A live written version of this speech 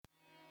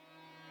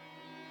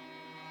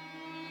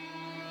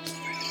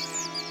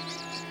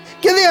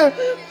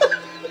here.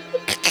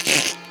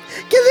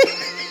 Give me.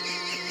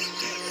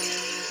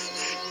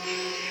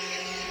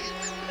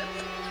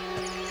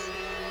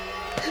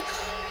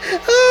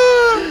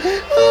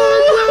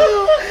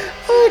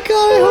 Oh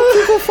God, I hope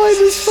people find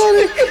this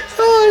funny.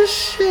 Oh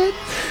shit.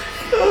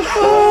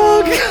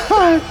 Oh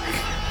God.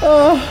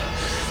 Oh.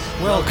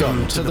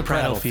 Welcome to the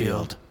Prattle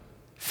Field.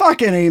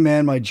 Fucking A,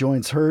 man, my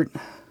joints hurt.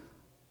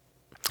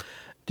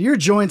 Do your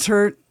joints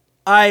hurt?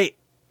 I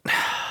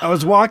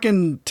was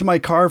walking to my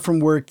car from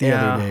work the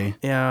other day.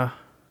 Yeah.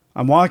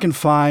 I'm walking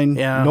fine.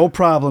 Yeah. No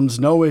problems,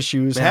 no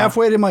issues. Yeah.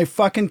 Halfway to my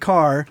fucking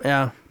car,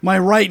 my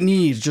right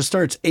knee just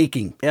starts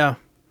aching. Yeah.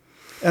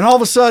 And all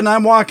of a sudden,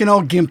 I'm walking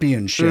all gimpy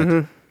and shit.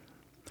 Mm-hmm.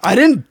 I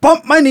didn't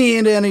bump my knee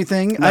into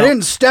anything. No. I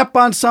didn't step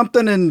on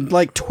something and,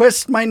 like,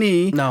 twist my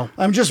knee. No.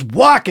 I'm just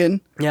walking.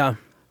 Yeah.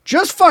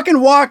 Just fucking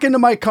walk into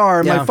my car,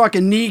 and Yeah. my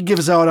fucking knee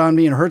gives out on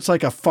me and hurts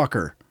like a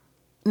fucker.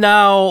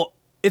 Now,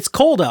 it's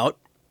cold out.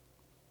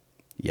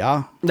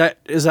 Yeah.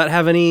 Does that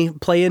have any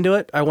play into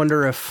it? I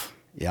wonder if...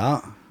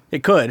 Yeah.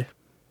 It could.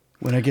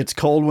 When it gets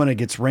cold, when it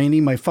gets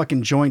rainy, my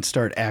fucking joints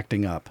start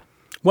acting up.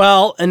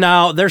 Well, and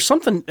now there's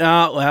something...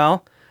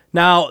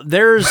 Now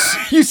there's...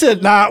 You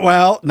said not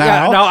well.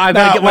 Now. Yeah, no, I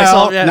better get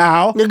myself...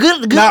 Now.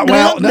 Not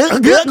well.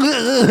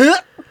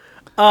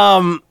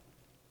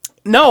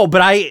 No,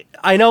 but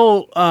I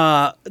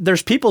know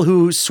there's people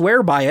who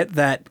swear by it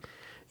that,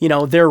 you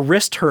know, their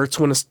wrist hurts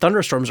when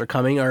thunderstorms are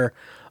coming, or,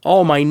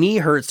 oh, my knee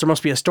hurts, there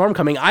must be a storm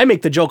coming. I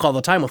make the joke all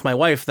the time with my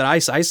wife that I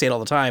say it all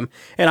the time,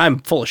 and I'm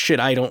full of shit.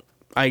 It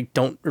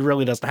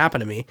really doesn't happen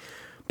to me.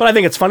 But I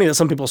think it's funny that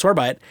some people swear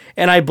by it.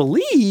 And I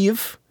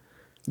believe...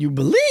 You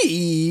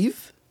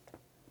believe?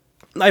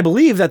 I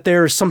believe that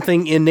there's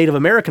something in Native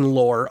American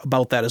lore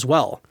about that as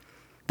well.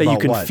 That about you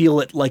can what? feel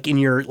it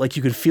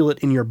you could feel it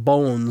in your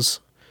bones,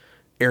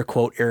 air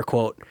quote,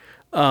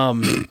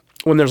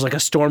 when there's like a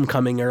storm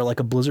coming or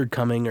like a blizzard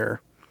coming or...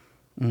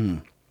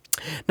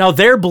 Now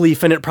their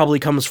belief in it probably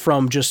comes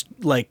from just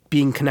like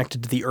being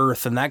connected to the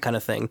earth and that kind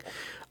of thing.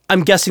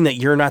 I'm guessing that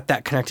you're not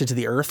that connected to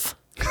the earth.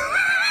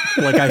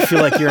 Like I feel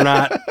like you're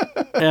not,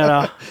 you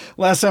know.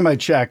 Last time I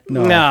checked,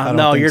 no,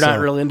 you're not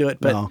really into it,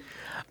 but no.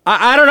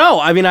 I don't know.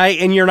 I mean,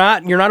 you're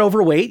not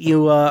overweight.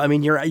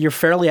 You're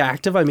fairly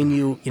active. I mean,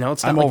 you know,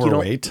 it's not I'm like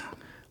overweight. You don't.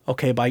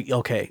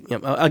 Okay. You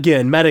know,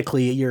 again,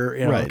 medically, you're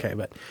right. Okay,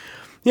 but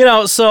you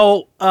know,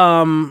 so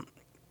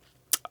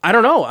I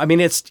don't know. I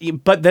mean,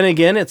 but then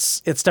again,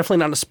 it's definitely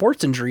not a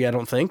sports injury. I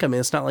don't think. I mean,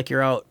 it's not like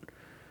you're out.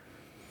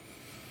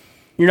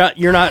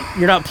 You're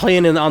not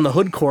playing on the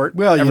hood court.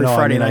 Well, every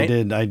Friday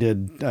night. I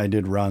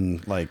did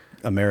run like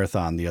a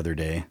marathon the other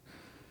day.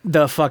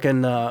 The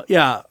fucking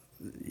yeah.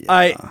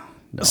 I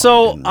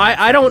No,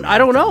 I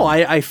don't know.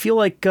 I feel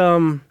like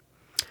your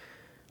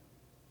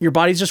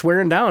body's just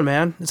wearing down,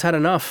 man. It's had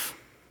enough.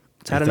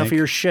 It's had enough of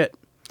your shit.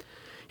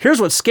 Here's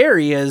what's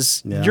scary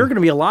is you're going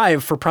to be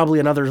alive for probably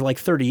another like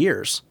 30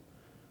 years.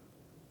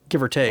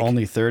 Give or take.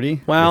 Only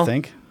 30? Well, you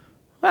think?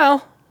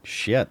 Well,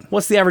 shit.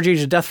 What's the average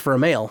age of death for a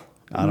male?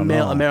 I don't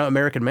know.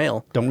 American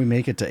male. Don't we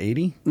make it to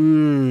 80?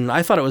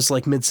 I thought it was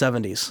like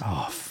mid-70s.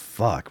 Oh,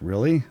 fuck.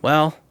 Really?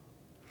 Well,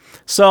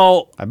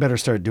 so I better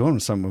start doing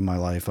something with my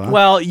life, huh?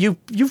 Well, you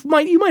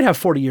might have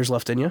 40 years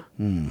left in you.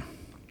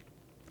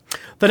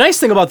 The nice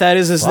thing about that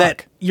is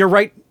that you're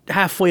right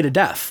halfway to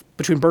death,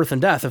 between birth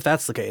and death, if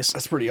that's the case.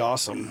 That's pretty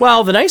awesome.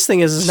 Well, the nice thing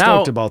is now...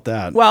 Stoked about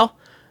that. Well,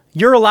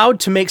 you're allowed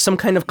to make some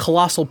kind of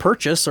colossal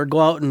purchase or go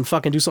out and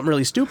fucking do something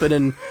really stupid,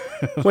 and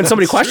when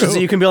somebody questions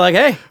it, you can be like,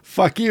 hey...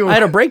 Fuck you. I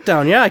had a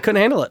breakdown. Yeah, I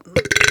couldn't handle it.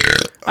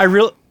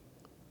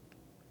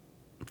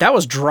 That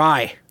was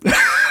dry.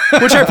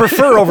 Which I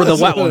prefer over the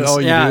wet ones. Oh,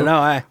 you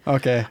do?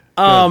 Okay.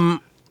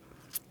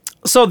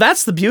 So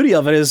that's the beauty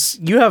of it is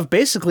you have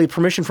basically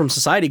permission from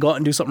society to go out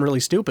and do something really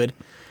stupid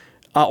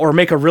or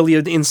make a really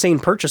insane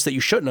purchase that you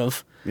shouldn't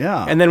have.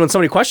 Yeah. And then when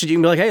somebody questions you, you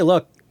can be like, hey,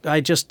 look,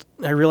 I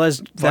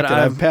realized that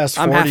I'm past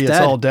 40. It's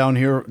all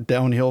downhill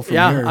from here.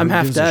 Yeah, I'm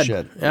half dead.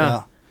 Shit?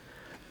 Yeah.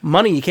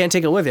 Money, you can't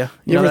take it with you.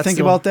 You ever think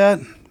about that?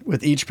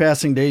 With each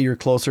passing day, you're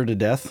closer to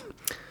death.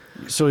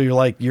 So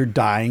you're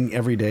dying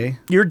every day.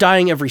 You're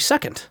dying every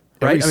second.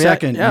 Right? Every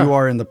second, you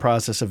are in the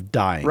process of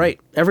dying. Right.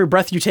 Every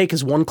breath you take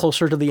is one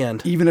closer to the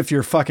end. Even if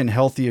you're fucking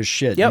healthy as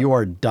shit, you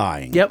are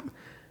dying. Yep.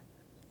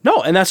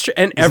 No, and that's true.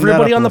 And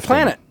everybody on the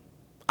planet.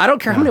 I don't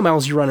care how many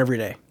miles you run every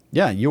day.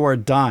 Yeah, you are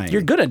dying.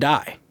 You're going to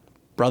die,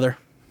 brother.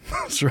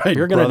 That's right,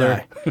 You're going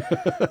to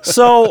die.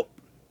 So,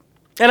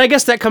 and I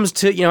guess that comes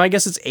to, I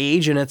guess it's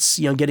age and it's,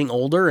 getting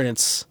older and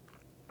it's,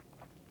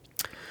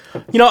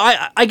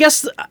 I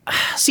guess,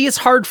 see, it's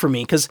hard for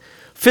me because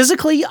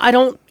physically I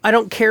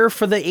don't care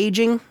for the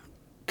aging.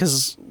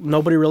 Because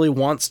nobody really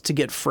wants to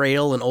get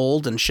frail and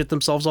old and shit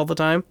themselves all the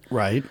time.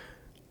 Right.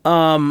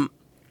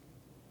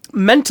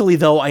 Mentally,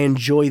 though, I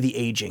enjoy the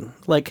aging.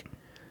 Like,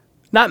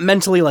 not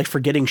mentally like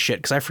forgetting shit,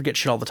 because I forget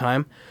shit all the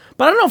time.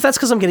 But I don't know if that's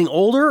because I'm getting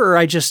older or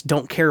I just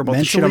don't care about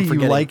the shit I'm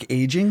forgetting. You like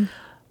aging?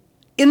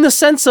 In the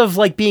sense of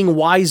like being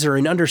wiser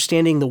and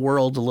understanding the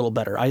world a little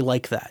better. I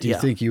like that. Do you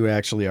think you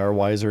actually are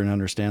wiser and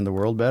understand the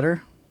world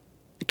better?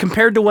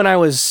 Compared to when I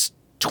was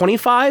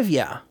 25,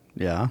 yeah.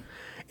 Yeah.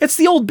 It's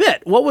the old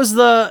bit. What was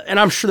and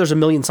I'm sure there's a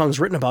million songs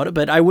written about it,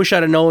 but I wish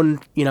I'd have known,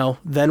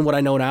 then what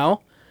I know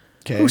now.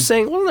 Okay. Who's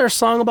saying, wasn't there a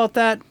song about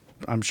that?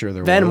 I'm sure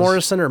there Van was.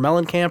 Morrison or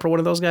Mellencamp or one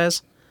of those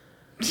guys?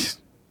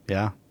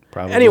 Yeah,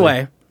 probably.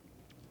 Anyway,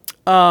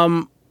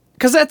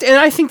 because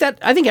I think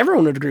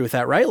everyone would agree with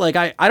that, right? Like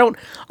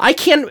I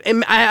can't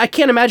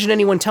imagine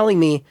anyone telling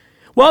me,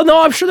 well,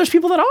 no, I'm sure there's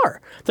people that are.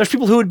 There's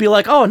people who would be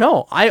like, oh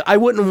no, I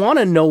wouldn't want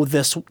to know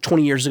this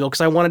 20 years ago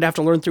because I wanted to have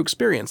to learn through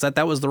experience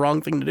that was the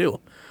wrong thing to do,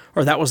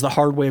 or that was the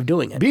hard way of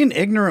doing it. Being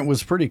ignorant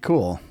was pretty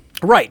cool.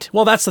 Right.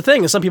 Well, that's the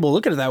thing, is some people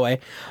look at it that way.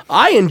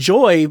 I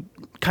enjoy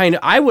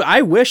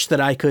I wish that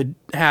I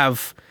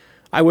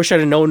wish I'd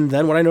have known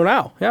then what I know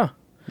now. Yeah.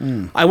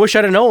 I wish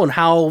I'd have known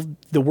how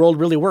the world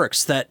really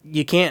works, that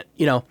you can't,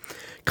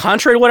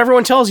 contrary to what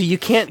everyone tells you, you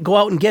can't go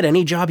out and get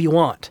any job you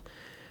want.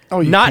 Oh,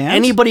 you Not can't?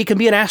 anybody can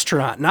be an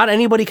astronaut. Not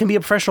anybody can be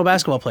a professional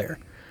basketball player.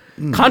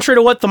 Contrary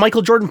to what the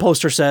Michael Jordan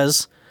poster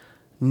says,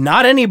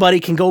 not anybody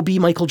can go be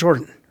Michael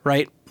Jordan,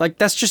 right? Like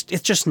it's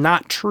just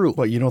not true.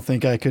 What, you don't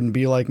think I couldn't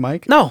be like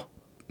Mike? No.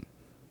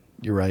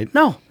 You're right.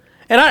 No.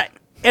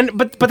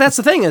 But that's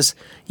the thing, is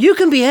you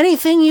can be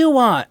anything you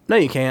want. No,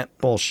 you can't.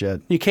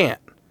 Bullshit. You can't.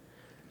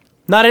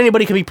 Not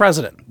anybody can be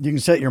president. You can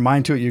set your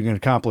mind to it, you can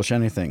accomplish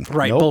anything.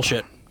 Right, Nope.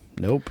 bullshit.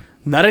 Nope.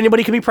 Not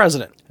anybody can be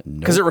president.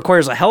 Because it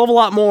requires a hell of a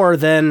lot more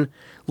than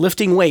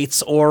lifting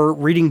weights or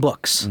reading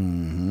books.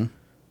 Mm-hmm.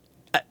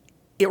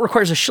 It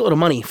requires a shitload of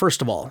money,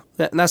 first of all.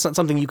 And that's not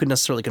something you can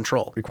necessarily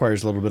control.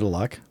 Requires a little bit of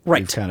luck.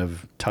 Right. We've kind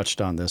of touched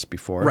on this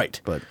before. Right.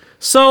 But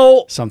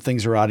So, some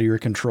things are out of your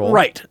control.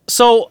 right.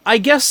 So I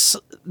guess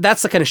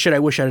that's the kind of shit I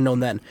wish I'd have known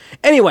then.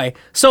 Anyway,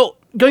 so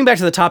going back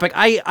to the topic,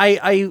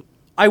 I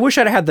wish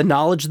I'd have had the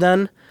knowledge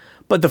then,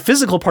 but the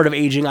physical part of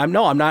aging, I'm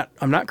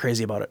not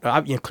crazy about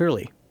it.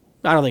 Clearly.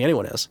 I don't think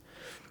anyone is.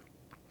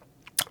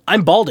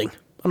 I'm balding. I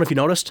don't know if you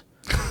noticed.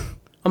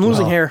 I'm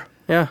losing hair.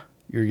 Yeah.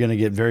 You're going to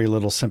get very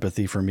little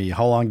sympathy from me.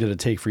 How long did it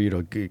take for you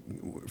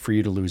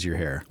to lose your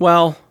hair?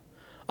 Well,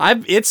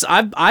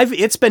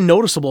 it's been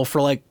noticeable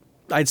for like,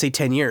 I'd say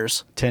 10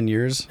 years. 10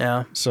 years?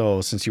 Yeah.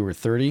 So since you were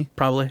 30?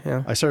 Probably,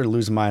 yeah. I started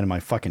losing mine in my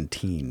fucking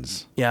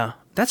teens. Yeah.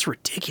 That's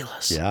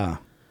ridiculous. Yeah.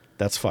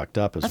 That's fucked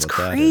up is That's what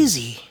that is.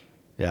 crazy.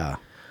 Yeah.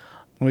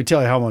 Let me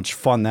tell you how much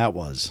fun that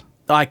was.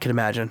 I could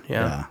imagine,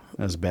 yeah. Yeah.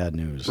 That was bad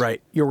news.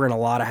 Right. You're wearing a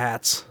lot of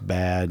hats.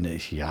 Bad.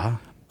 Yeah.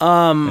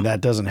 And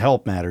that doesn't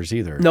help matters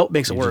either. Nope,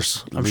 makes it You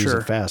worse, just I'm lose sure.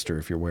 it faster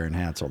if you're wearing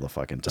hats all the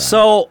fucking time.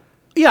 So,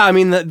 yeah, I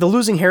mean, the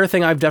losing hair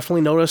thing I've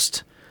definitely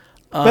noticed.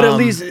 But at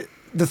least,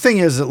 the thing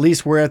is, at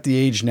least we're at the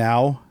age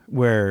now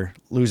where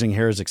losing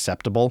hair is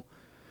acceptable.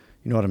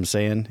 You know what I'm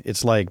saying?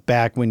 It's like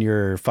back when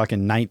you're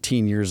fucking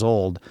 19 years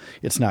old,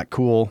 it's not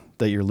cool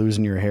that you're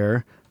losing your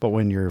hair. But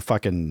when you're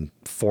fucking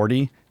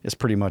 40, it's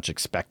pretty much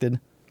expected.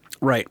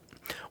 Right.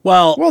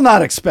 Well,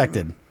 not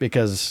expected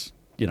because,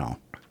 no,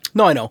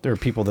 I know. there are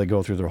people that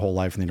go through their whole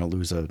life and they don't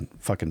lose a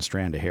fucking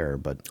strand of hair,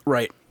 but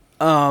Right.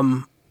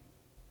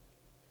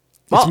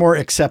 it's more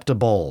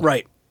acceptable.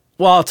 Right.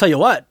 Well, I'll tell you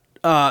what.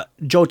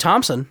 Joe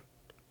Thompson,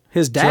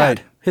 his dad,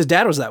 right. his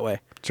dad was that way.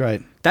 That's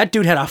right. That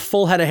dude had a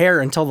full head of hair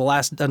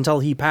until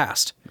he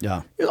passed.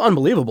 Yeah. It was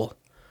unbelievable.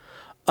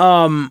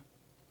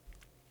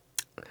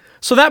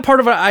 So that part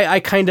of it, I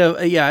kind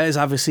of, is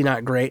obviously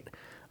not great.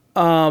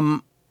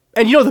 And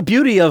the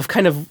beauty of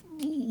kind of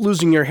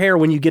losing your hair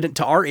when you get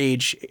into our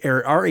age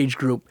or our age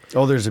group.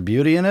 Oh, there's a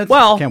beauty in it?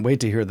 Well, can't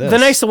wait to hear this. The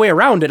nice way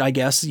around it, I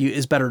guess,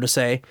 is better to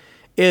say,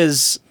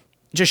 is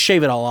just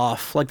shave it all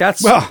off. Like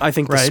that's, I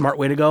think, the smart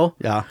way to go.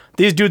 Yeah.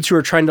 These dudes who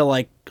are trying to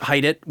like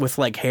hide it with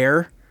like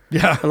hair.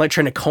 Yeah. And like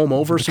trying to comb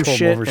over some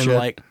shit.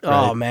 Like,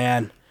 oh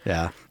man.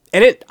 Yeah.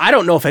 And I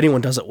don't know if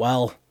anyone does it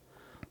well.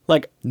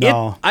 Like,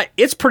 no.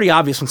 It's pretty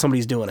obvious when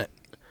somebody's doing it.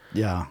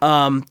 Yeah.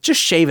 Just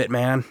shave it,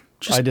 man.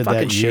 Just I did fucking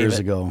that shave years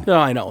it. ago. No,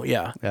 I know.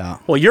 Yeah. Yeah.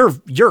 Well, you're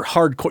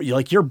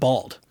hardcore. You're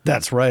bald.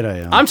 That's right, I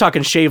am. I'm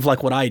talking shave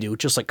like what I do,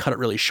 just like cut it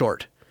really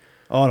short.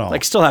 Oh, no.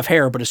 Like still have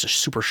hair, but it's just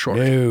super short.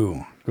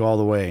 No. Go all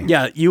the way.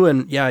 Yeah, you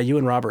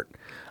and Robert.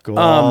 Go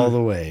all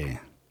the way.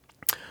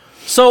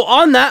 So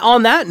on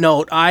that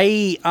note,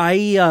 I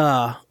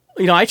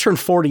turned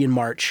 40 in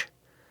March.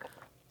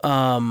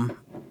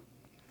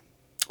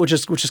 Which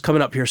is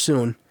coming up here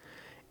soon.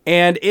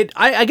 And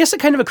I guess it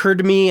kind of occurred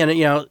to me, and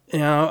the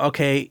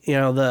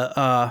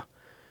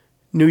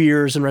New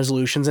Year's and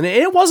resolutions, and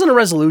it wasn't a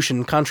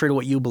resolution, contrary to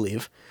what you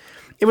believe.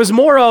 It was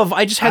more of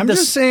I just had this.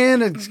 I'm just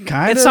saying it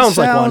kind of sounds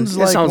like one.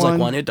 It sounds like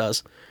one. It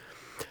does.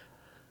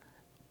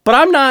 But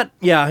I'm not.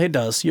 Yeah, it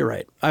does. You're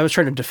right. I was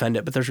trying to defend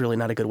it, but there's really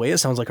not a good way. It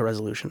sounds like a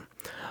resolution.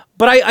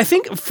 But I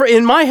think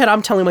in my head,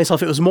 I'm telling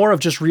myself it was more of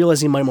just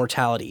realizing my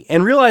mortality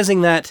and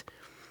realizing that,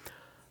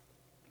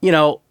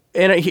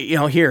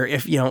 here,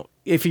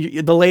 if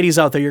you, the ladies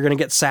out there, you're going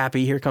to get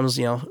sappy. Here comes,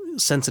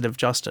 sensitive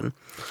Justin.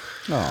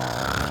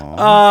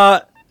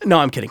 Aww. No,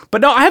 I'm kidding.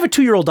 But no, I have a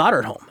 2-year-old daughter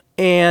at home,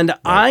 and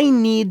I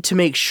need to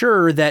make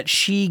sure that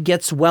she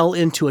gets well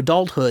into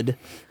adulthood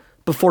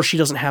before she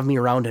doesn't have me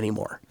around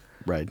anymore.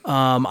 Right.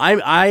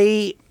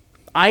 I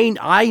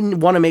I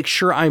want to make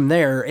sure I'm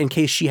there in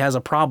case she has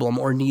a problem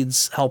or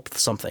needs help with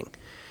something.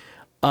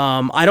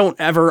 I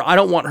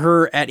don't want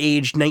her at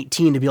age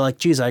 19 to be like,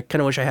 geez, I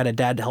kind of wish I had a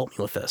dad to help me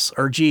with this.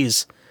 Or,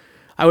 geez,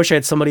 I wish I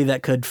had somebody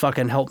that could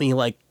fucking help me,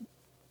 like,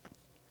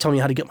 tell me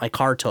how to get my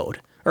car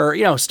towed.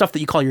 Or, stuff that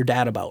you call your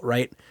dad about,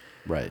 right?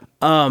 Right.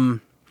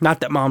 Not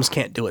that moms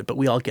can't do it, but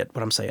we all get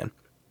what I'm saying.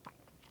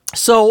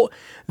 So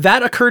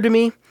that occurred to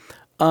me.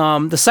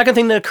 The second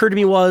thing that occurred to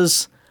me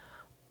was,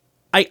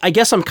 I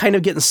guess I'm kind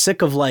of getting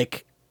sick of,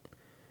 like,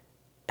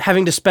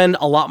 having to spend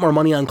a lot more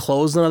money on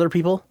clothes than other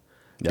people.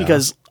 Yeah.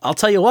 Because I'll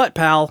tell you what,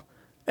 pal,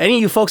 any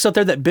of you folks out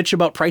there that bitch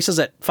about prices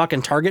at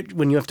fucking Target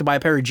when you have to buy a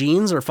pair of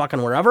jeans or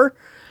fucking wherever,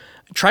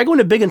 try going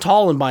to Big and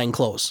Tall and buying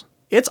clothes.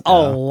 It's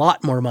a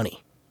lot more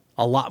money.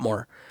 A lot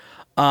more.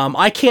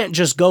 I can't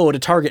just go to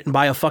Target and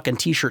buy a fucking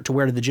t-shirt to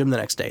wear to the gym the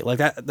next day. Like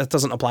that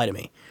doesn't apply to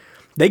me.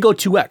 They go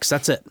 2X,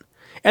 that's it.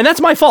 And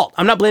that's my fault.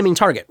 I'm not blaming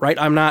Target, right?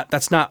 I'm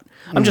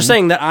just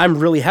saying that I'm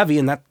really heavy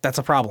and that's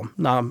a problem.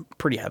 No, I'm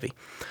pretty heavy.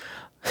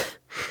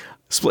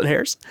 Split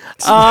hairs.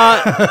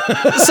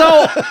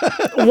 So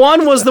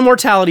one was the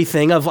mortality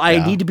thing of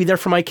I need to be there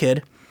for my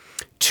kid.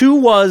 Two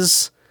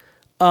was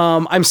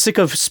I'm sick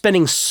of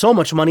spending so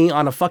much money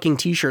on a fucking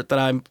t-shirt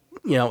that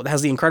that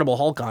has the Incredible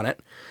Hulk on it.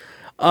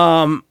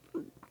 And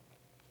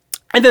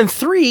then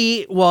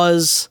three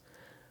was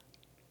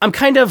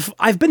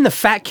I've been the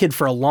fat kid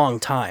for a long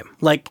time.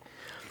 Like,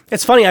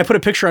 it's funny. I put a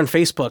picture on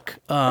Facebook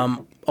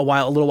a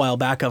little while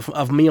back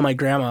of me and my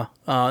grandma.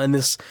 And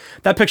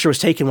that picture was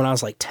taken when I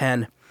was like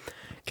 10.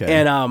 Okay.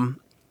 And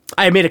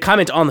I made a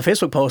comment on the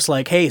Facebook post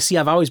like, hey, see,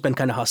 I've always been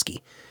kind of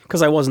husky.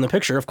 Because I was in the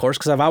picture, of course,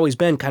 because I've always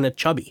been kind of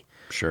chubby.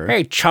 Sure.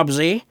 Hey,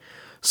 Chubsy.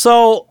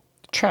 So,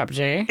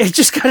 Chubsy. It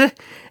just kind of,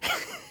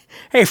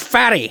 hey,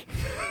 fatty.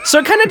 So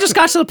it kind of just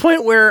got to the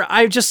point where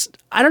I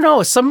don't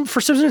know,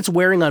 for some reason it's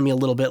wearing on me a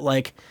little bit.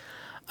 Like,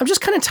 I'm just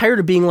kind of tired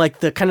of being like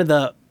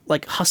the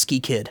husky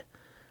kid.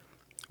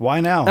 Why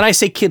now? And I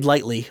say kid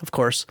lightly, of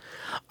course.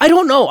 I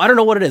don't know. I don't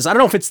know what it is. I don't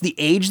know if it's the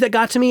age that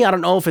got to me. I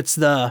don't know if it's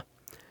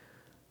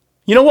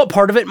you know what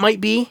part of it might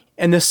be,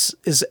 and this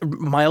is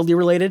mildly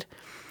related,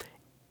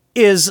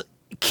 is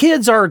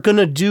kids are going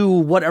to do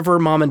whatever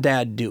mom and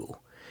dad do.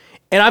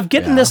 And I've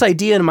gotten this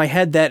idea in my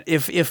head that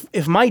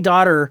if my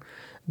daughter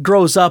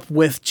grows up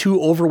with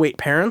two overweight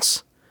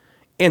parents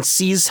and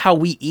sees how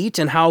we eat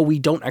and how we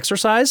don't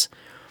exercise,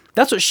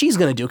 that's what she's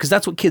going to do, because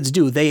that's what kids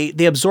do.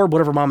 They absorb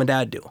whatever mom and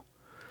dad do.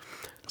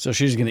 So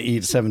she's going to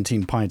eat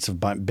 17 pints of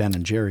Ben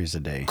and Jerry's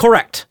a day.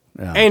 Correct.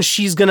 Yeah. And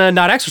she's going to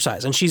not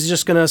exercise, and she's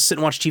just going to sit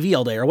and watch TV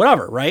all day or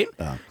whatever, right?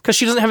 Because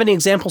she doesn't have any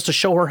examples to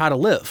show her how to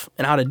live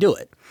and how to do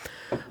it.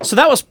 So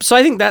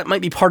I think that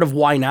might be part of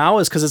why now,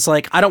 is because it's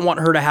like, I don't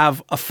want her to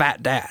have a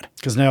fat dad.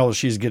 Because now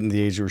she's getting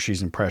the age where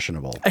she's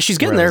impressionable. She's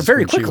getting there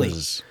very quickly.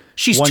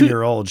 She's 1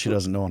 year old. She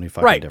doesn't know any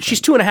fucking difference. She's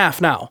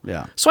 2.5 now.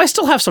 Yeah. So I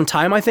still have some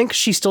time, I think.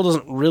 She still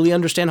doesn't really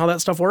understand how that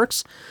stuff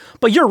works.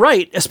 But you're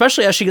right.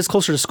 Especially as she gets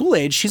closer to school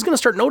age, she's going to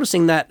start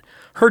noticing that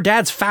her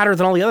dad's fatter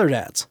than all the other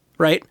dads,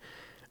 right?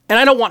 And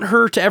I don't want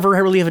her to ever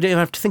really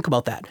have to think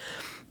about that.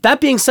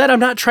 That being said, I'm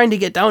not trying to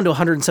get down to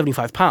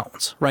 175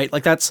 pounds, right?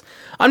 Like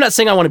I'm not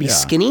saying I want to be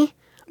skinny.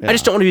 Yeah. I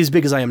just don't want to be as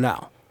big as I am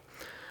now.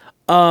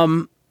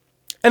 And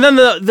then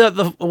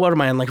the what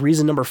am I on? Like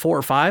reason number 4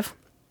 or 5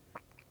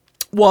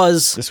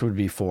 was... This would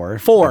be 4, I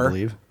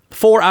believe.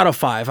 4 out of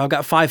 5. I've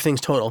got 5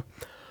 things total.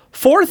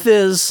 Fourth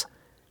is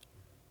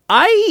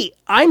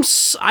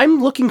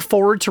I'm looking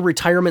forward to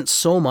retirement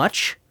so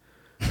much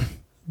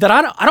that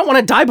I don't want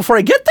to die before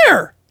I get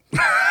there.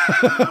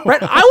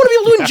 Right? I want to be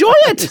able to enjoy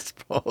it. I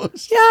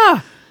suppose.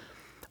 Yeah.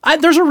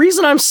 There's a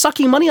reason I'm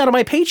sucking money out of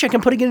my paycheck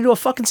and putting it into a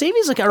fucking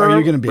savings account. Are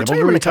you going to be able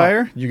to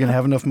retire? You're going to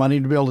have enough money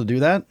to be able to do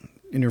that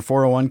in your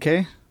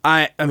 401k?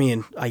 I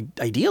mean,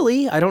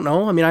 ideally, I don't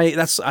know. I mean,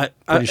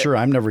 pretty sure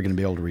I'm never going to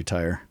be able to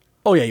retire.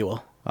 Oh yeah, you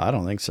will. I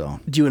don't think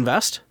so. Do you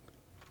invest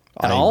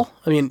at all?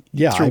 I mean,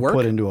 I work?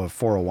 put into a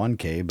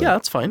 401k, but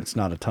that's fine. It's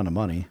not a ton of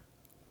money.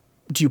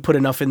 Do you put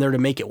enough in there to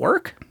make it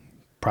work?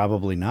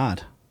 Probably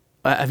not.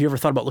 Have you ever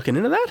thought about looking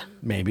into that?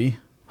 Maybe.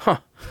 Huh.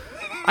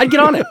 I'd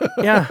get on it.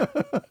 Yeah.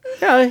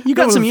 Yeah, you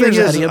got some years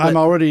ahead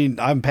of you.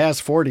 I'm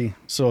past 40,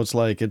 so it's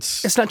like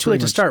it's not too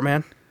late to start,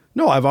 man.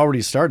 No, I've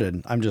already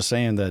started. I'm just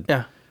saying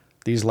that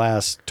these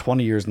last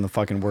 20 years in the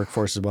fucking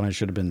workforce is when I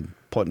should have been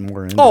putting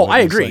more into. Oh, I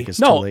agree. It's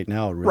too late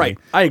now, really. Right,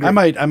 I agree.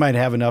 I might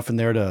have enough in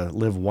there to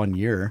live 1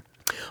 year.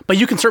 But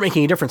you can start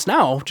making a difference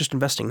now, just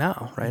investing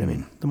now, right? I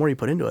mean, the more you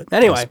put into it.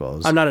 Anyway,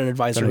 I'm not an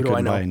advisor. Who do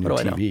I know?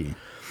 What do I know?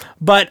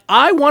 But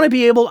I want to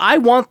be I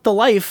want the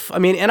life. I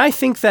mean, and I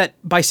think that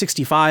by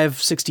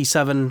 65,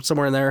 67,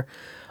 somewhere in there,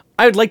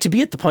 I would like to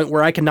be at the point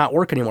where I can not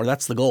work anymore.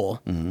 That's the goal.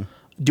 Mm-hmm.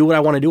 Do what I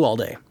want to do all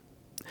day.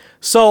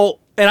 So,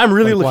 and I'm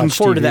really looking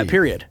forward to that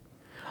period.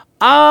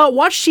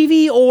 Watch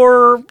TV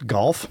or...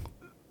 Golf?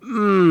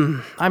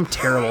 I'm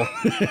terrible.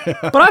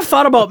 But I've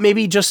thought about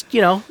maybe just,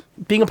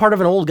 being a part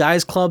of an old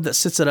guys club that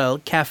sits at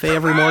a cafe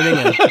every morning.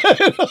 And...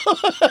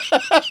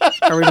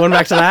 Are we going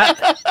back to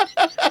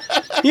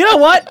that? You know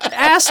what?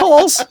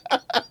 Assholes.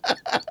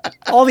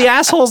 All the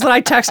assholes that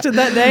I texted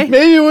that day.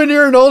 Maybe when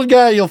you're an old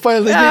guy, you'll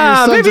finally get your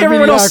Sons maybe of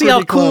everyone will see how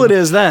Mediocrity cool Club. it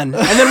is then.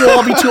 And then we'll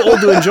all be too old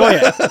to enjoy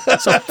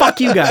it. So fuck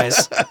you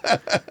guys.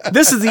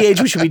 This is the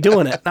age we should be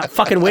doing it. Not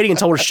fucking waiting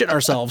until we're shitting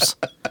ourselves.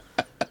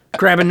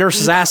 Grabbing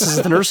nurses' asses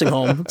at the nursing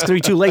home. It's going to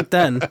be too late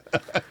then.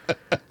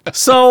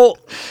 So,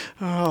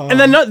 and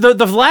then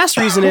the last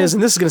reason is,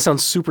 and this is going to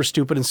sound super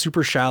stupid and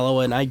super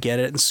shallow, and I get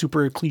it, and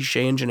super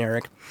cliche and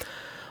generic,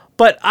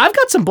 but I've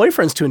got some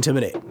boyfriends to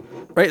intimidate,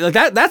 right? Like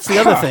that's the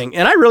other thing,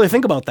 and I really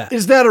think about that.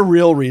 Is that a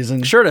real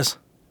reason? Sure it is.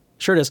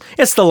 Sure it is.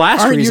 It's the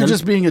last Aren't reason. you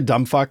just being a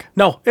dumb fuck?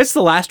 No, it's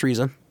the last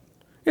reason.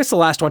 It's the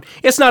last one.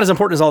 It's not as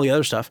important as all the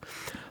other stuff.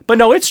 But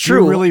no, it's Do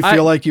true. you really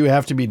feel like you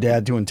have to be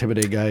dad to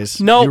intimidate guys?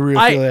 No,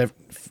 you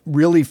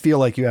really feel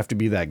like you have to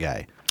be that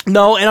guy.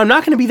 No, and I'm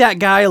not going to be that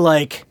guy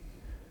like,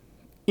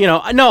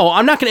 no, I'm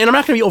not going to, and I'm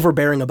not going to be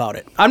overbearing about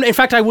it. In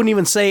fact, I wouldn't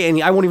even say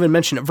any, I won't even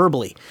mention it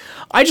verbally.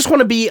 I just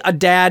want to be a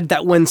dad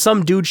that when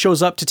some dude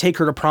shows up to take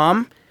her to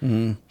prom,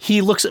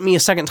 he looks at me a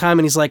second time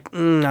and he's like,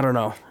 I don't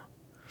know.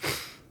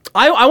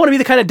 I want to be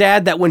the kind of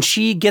dad that when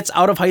she gets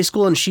out of high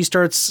school and she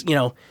starts,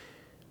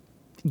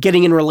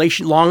 getting in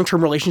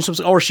long-term relationships,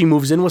 or she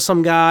moves in with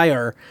some guy,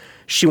 or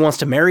she wants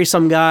to marry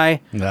some guy.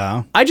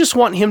 Yeah. I just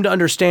want him to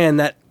understand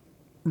that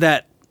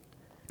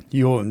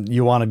You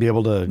want to be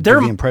able to give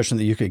the impression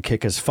that you could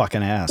kick his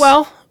fucking ass.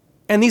 well,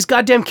 and these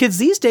goddamn kids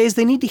these days,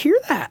 they need to hear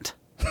that.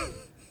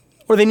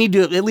 Or they need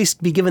to at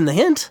least be given the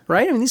hint,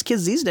 right? I mean, these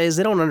kids these days,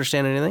 they don't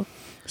understand anything.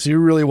 So you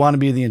really want to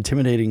be the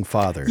intimidating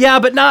father. Yeah,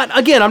 but I'm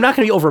not going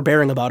to be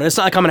overbearing about it. It's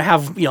not like I'm going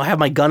to have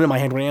my gun in my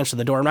hand when I answer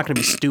the door. I'm not going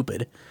to be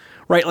stupid.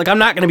 Right? Like, I'm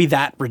not going to be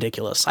that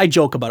ridiculous. I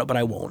joke about it, but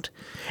I won't.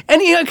 And,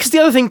 because the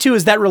other thing, too,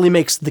 is that really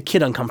makes the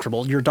kid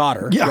uncomfortable, your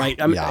daughter, right?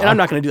 And I'm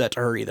not going to do that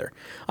to her either.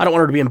 I don't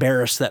want her to be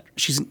embarrassed that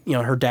she's,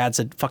 her dad's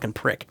a fucking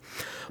prick.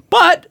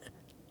 But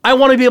I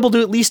want to be able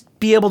to at least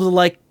be able to,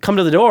 like, come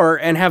to the door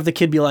and have the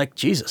kid be like,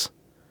 Jesus.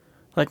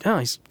 Like, oh,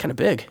 he's kind of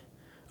big.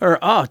 Or,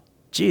 oh,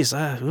 geez,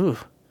 ooh.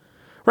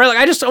 Right? Like,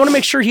 I want to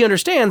make sure he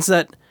understands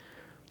that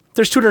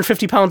there's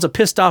 250 pounds of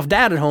pissed off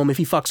dad at home if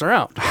he fucks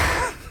around.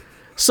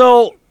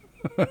 So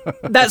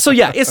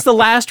yeah, it's the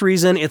last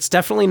reason. It's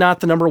definitely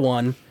not the number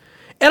one.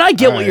 And I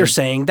get what you're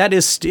saying. It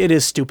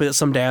is stupid that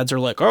some dads are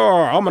like,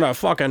 oh, I'm going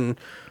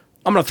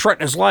to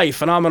threaten his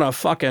life and I'm going to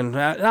fucking,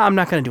 I'm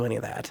not going to do any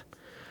of that.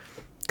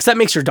 Because that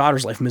makes your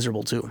daughter's life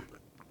miserable too.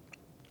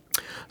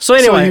 So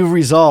anyway.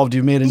 So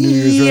you've made a New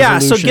Year's resolution. Yeah,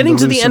 so getting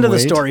to the end of the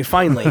weight. story,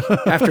 finally,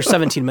 after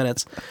 17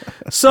 minutes.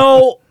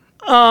 So,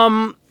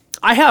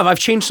 I've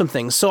changed some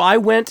things. So I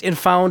went and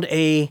found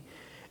and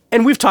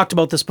we've talked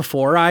about this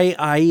before.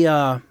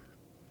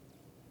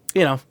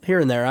 Here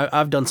and there,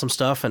 I've done some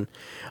stuff, and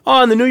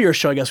on the New Year's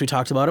show, I guess we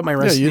talked about it. My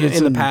recipe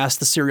in the past,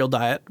 the cereal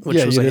diet,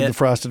 which was you a did hit. the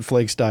Frosted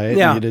Flakes diet.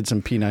 Yeah, and you did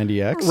some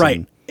P90X,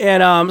 right?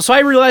 And so I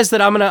realized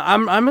that I'm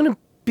gonna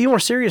be more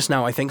serious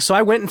now. I think so.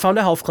 I went and found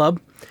a health club,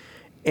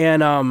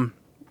 and I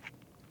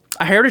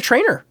hired a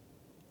trainer.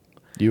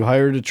 You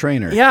hired a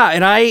trainer. Yeah,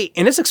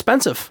 and it's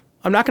expensive.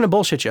 I'm not gonna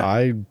bullshit you.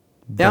 I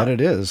bet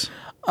it is.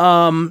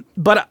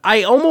 But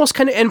I almost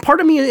kind of, and part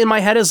of me in my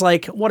head is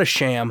like, what a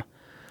sham.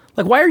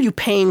 Like, why are you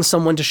paying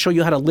someone to show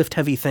you how to lift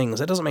heavy things?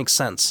 That doesn't make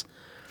sense.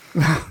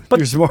 But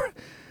there's more.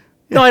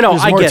 No, I know,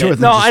 I get it.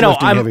 No, I know,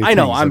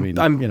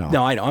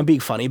 I'm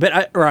being funny, but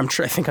I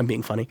think I'm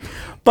being funny.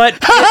 But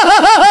thank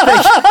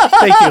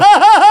you.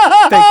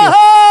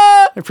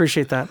 I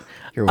appreciate that.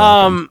 You're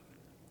welcome.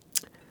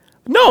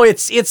 No,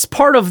 it's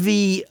part of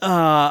the.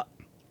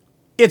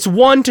 It's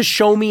one to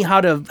show me how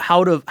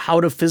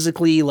to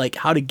physically, like,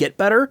 how to get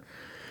better,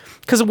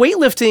 because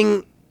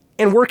weightlifting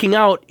and working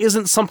out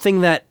isn't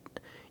something that,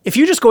 if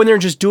you just go in there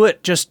and just do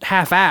it just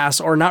half-ass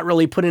or not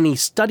really put any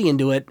study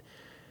into it,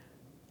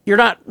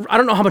 I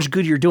don't know how much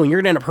good you're doing. You're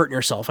going to end up hurting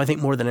yourself, I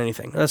think, more than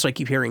anything. That's what I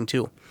keep hearing,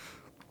 too.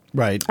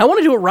 Right. I want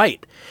to do it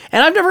right.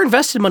 And I've never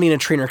invested money in a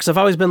trainer because I've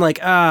always been like,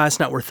 it's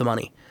not worth the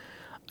money.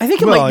 I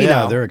think it might be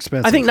now. They're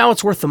expensive. I think now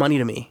it's worth the money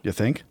to me. You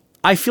think?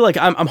 I feel like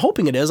I'm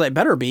hoping it is. I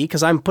better be,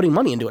 because I'm putting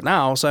money into it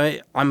now, so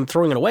I'm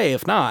throwing it away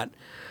if not.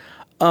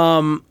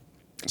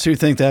 So you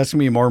think that's going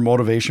to be more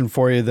motivation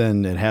for you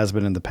than it has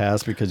been in the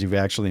past because you've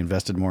actually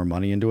invested more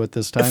money into it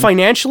this time?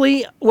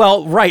 Financially,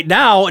 well, right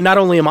now, not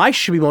only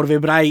should be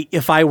motivated, but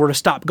if I were to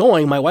stop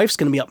going, my wife's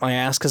going to be up my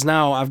ass because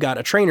now I've got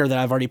a trainer that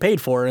I've already paid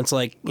for, and it's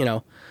like,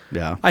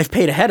 yeah, I've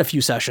paid ahead a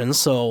few sessions,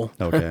 so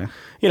okay,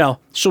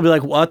 she'll be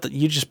like, "What?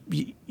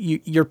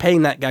 You're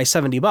paying that guy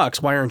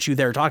 $70. Why aren't you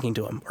there talking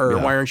to him, or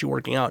why aren't you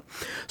working out?"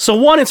 So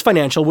one, it's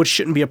financial, which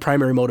shouldn't be a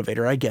primary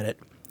motivator. I get it.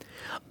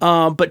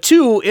 But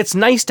two, it's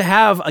nice to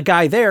have a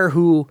guy there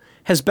who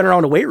has been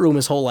around a weight room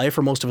his whole life,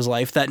 or most of his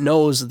life, that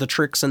knows the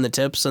tricks and the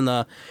tips and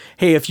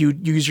hey, if you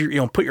use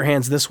put your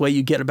hands this way,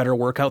 you get a better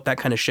workout, that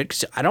kind of shit.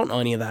 'Cause I don't know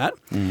any of that.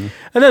 Mm-hmm.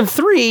 And then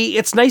three,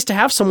 it's nice to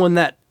have someone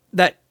that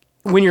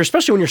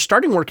especially when you're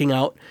starting working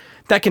out,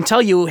 that can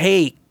tell you,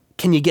 hey,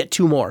 can you get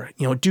 2 more?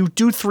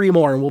 Do 3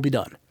 more and we'll be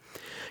done.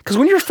 Because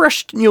when you're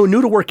fresh,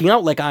 new to working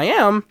out like I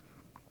am,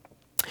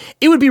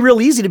 it would be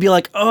real easy to be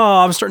like, oh,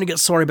 I'm starting to get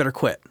sore, I better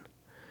quit.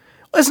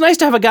 It's nice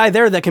to have a guy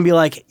there that can be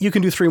like, you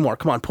can do 3 more.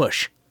 Come on,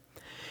 push.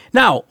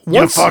 Now,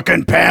 once... You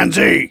fucking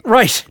pansy.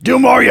 Right. Do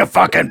more, you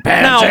fucking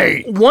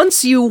pansy. Now,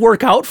 once you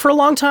work out for a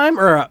long time,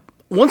 or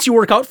once you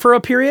work out for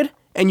a period,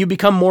 and you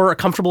become more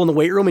comfortable in the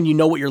weight room and you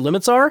know what your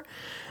limits are,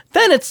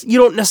 then you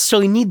don't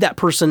necessarily need that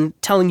person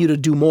telling you to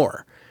do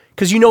more.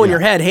 Because you know in your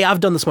head, hey,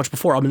 I've done this much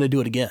before, I'm going to do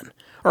it again.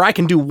 Or I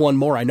can do 1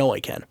 more, I know I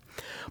can.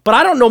 But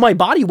I don't know my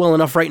body well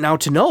enough right now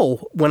to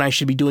know when I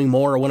should be doing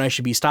more or when I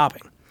should be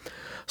stopping.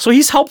 So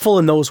he's helpful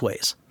in those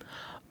ways.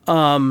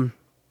 And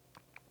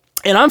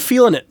I'm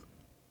feeling it.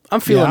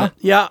 it.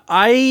 Yeah,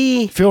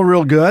 I... Feel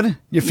real good?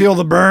 You feel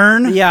the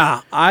burn?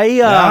 Yeah,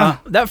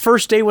 that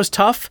first day was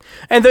tough.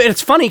 And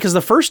it's funny because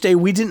the first day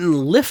we didn't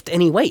lift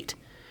any weight.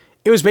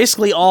 It was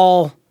basically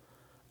all...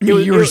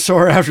 You were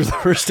sore after the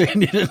first day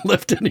and you didn't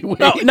lift any weight?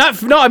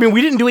 No, I mean,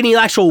 we didn't do any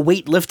actual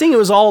weight lifting. It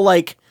was all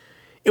like...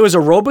 It was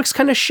aerobics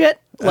kind of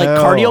shit, like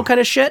cardio kind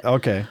of shit.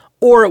 Okay.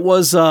 Or it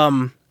was...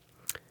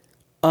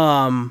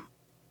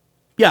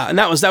 Yeah, and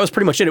that was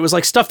pretty much it. It was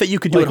like stuff that you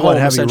could do at home,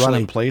 have essentially. you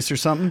run in place or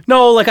something?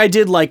 No, like I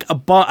did like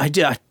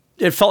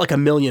it felt like a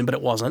million, but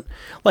it wasn't.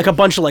 Like a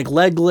bunch of like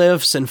leg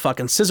lifts and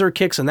fucking scissor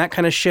kicks and that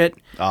kind of shit.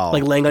 Oh,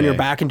 like laying on your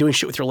back and doing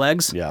shit with your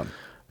legs. Yeah.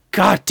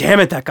 God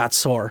damn it, that got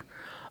sore.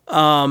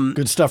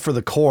 Good stuff for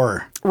the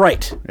core.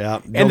 Right.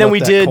 Yeah. And then we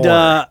did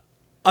a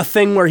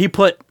thing where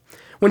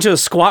went to the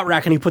squat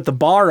rack and he put the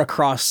bar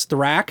across the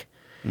rack.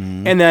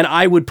 Mm-hmm. And then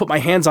I would put my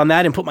hands on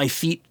that and put my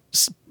feet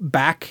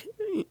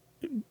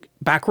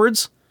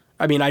backwards.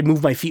 I mean, I'd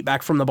move my feet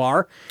back from the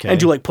bar and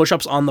do like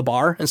push-ups on the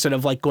bar instead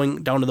of like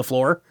going down to the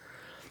floor.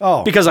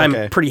 Oh, because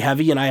I'm pretty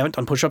heavy and I haven't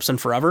done push-ups in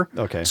forever.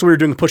 Okay. So we were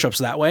doing push-ups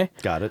that way.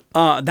 Got it.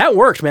 That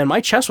worked, man.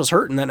 My chest was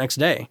hurting that next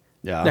day.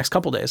 Yeah. Next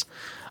couple days.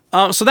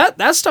 So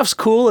that stuff's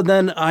cool. And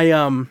then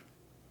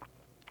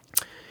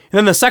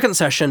then the second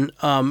session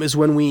is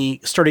when we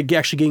started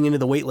actually getting into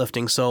the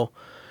weightlifting. So,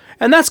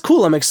 and that's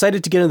cool. I'm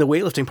excited to get into the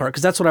weightlifting part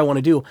because that's what I want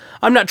to do.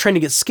 I'm not trying to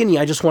get skinny.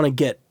 I just want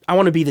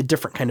to be the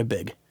different kind of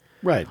big.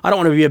 Right. I don't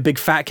want to be a big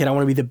fat kid. I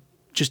want to be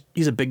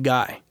he's a big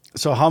guy.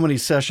 So how many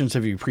sessions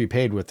have you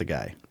prepaid with the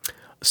guy?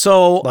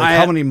 So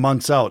how many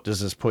months out does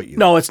this put you?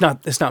 No, it's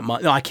not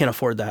no, I can't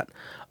afford that.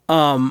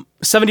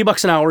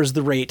 $70 an hour is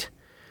the rate.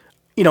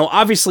 You know,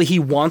 obviously he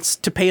wants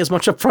to pay as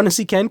much upfront as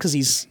he can because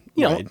he's,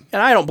 and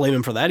I don't blame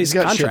him for that. He's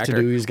got a contractor. shit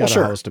to do. He's got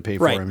a house to pay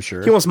for, I'm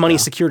sure. He wants money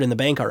secured in the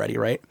bank already,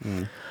 right?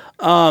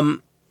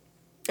 Mm.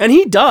 And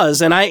he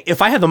does, and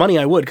if I had the money,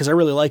 I would because I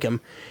really like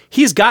him.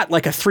 He's got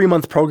like a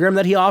 3-month program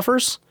that he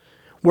offers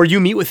where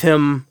you meet with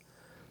him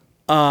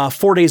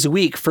 4 days a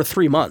week for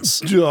 3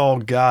 months. Oh,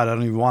 God, I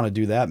don't even want to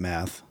do that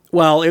math.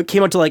 Well, it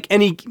came out to like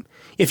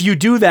if you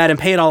do that and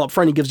pay it all up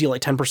front, he gives you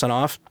like 10%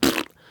 off.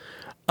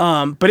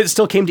 But it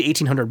still came to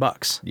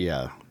 $1,800.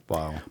 Yeah.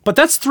 Wow. But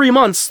that's 3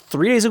 months,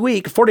 3 days a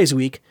week, 4 days a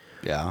week.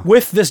 Yeah.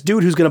 With this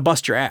dude who's going to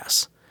bust your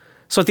ass.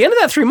 So at the end of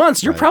that 3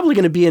 months, you're probably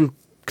going to be in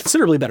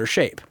considerably better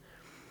shape.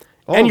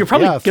 Oh, and you're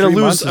probably going to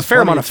lose a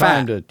fair amount of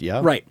fat.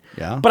 Right.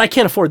 Yeah. But I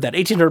can't afford that.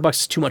 $1,800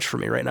 is too much for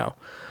me right now.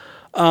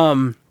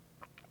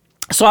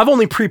 So I've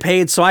only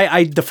prepaid. So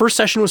the first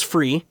session was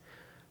free.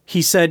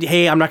 He said,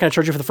 hey, I'm not going to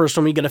charge you for the first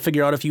one. You got to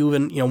figure out if you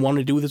even, want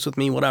to do this with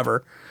me,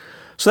 whatever.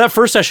 So that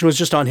first session was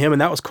just on him, and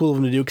that was cool of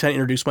him to do because I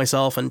introduced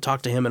myself and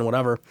talked to him and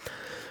whatever.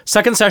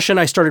 Second session,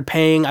 I started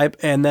paying,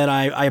 and then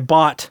I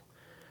bought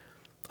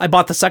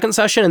the second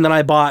session, and then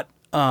I bought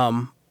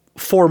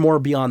 4 more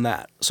beyond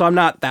that. So I'm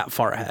not that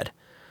far ahead.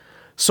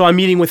 So I'm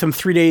meeting with him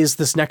 3 days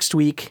this next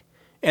week,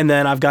 and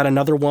then I've got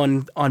another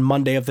one on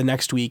Monday of the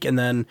next week, and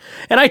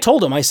I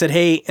told him, I said,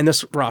 hey, and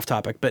this we're off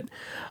topic, but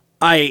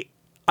I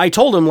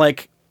told him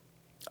like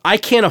I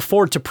can't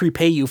afford to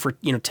prepay you for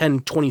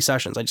 10, 20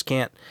 sessions. I just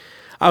can't.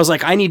 I was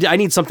like, I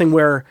need something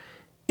where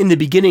in the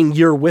beginning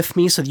you're with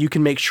me so that you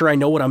can make sure I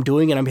know what I'm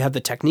doing and I have the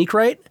technique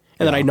right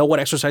and that I know what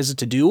exercises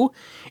to do.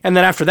 And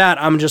then after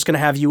that, I'm just going to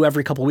have you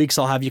every couple of weeks.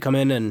 I'll have you come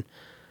in and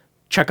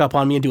check up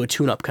on me and do a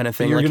tune-up kind of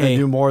thing. You're going to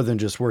do more than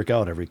just work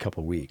out every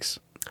couple of weeks.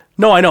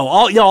 No, I know.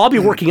 I'll be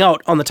working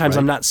out on the times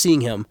I'm not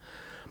seeing him.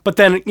 But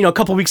then, a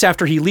couple of weeks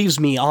after he leaves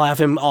me,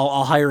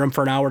 I'll hire him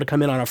for an hour to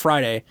come in on a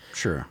Friday.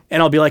 Sure.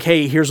 And I'll be like,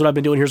 hey, here's what I've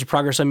been doing. Here's the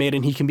progress I made.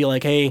 And he can be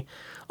like, hey,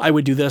 I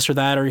would do this or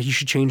that, or you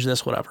should change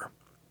this, whatever.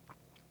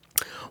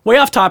 Way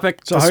off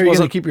topic. So how are you going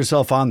to keep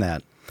yourself on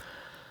that?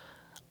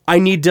 I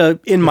need to,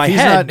 in my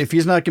head. If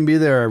he's not going to be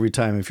there every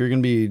time, if you're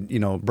going to be,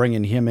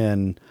 bringing him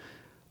in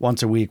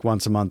once a week,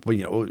 once a month,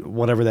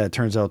 whatever that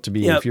turns out to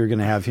be, if you're going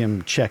to have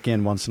him check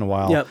in once in a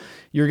while,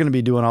 you're going to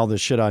be doing all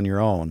this shit on your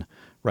own,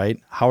 right?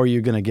 How are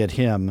you going to get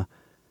him,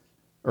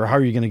 or how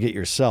are you going to get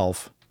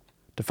yourself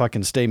to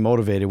fucking stay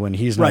motivated when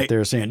he's not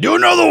there saying, do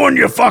another one,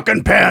 you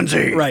fucking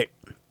pansy.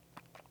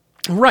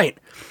 Right.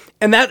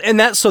 And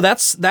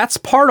that's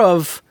part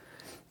of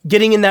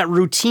getting in that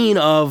routine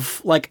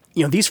of like,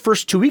 these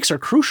first 2 weeks are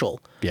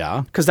crucial.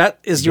 Yeah. Because that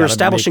is you're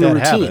establishing a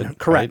routine. Habit,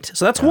 correct. Right?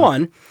 So that's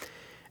one.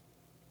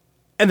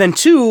 And then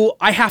 2,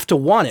 I have to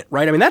want it,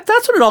 right? I mean, that's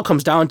what it all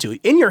comes down to.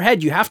 In your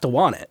head, you have to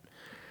want it.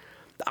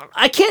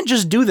 I can't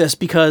just do this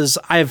because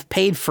I've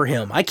paid for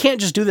him. I can't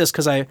just do this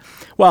because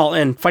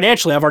and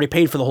financially I've already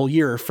paid for the whole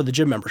year for the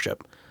gym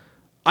membership.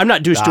 I'm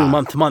not just doing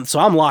month to month, so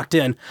I'm locked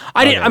in.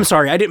 I'm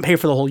sorry, I didn't pay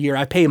for the whole year.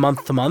 I pay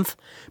month to month,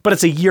 but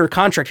it's a year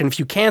contract, and if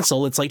you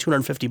cancel, it's like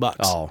 $250.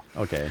 Oh,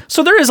 okay.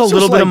 So there is a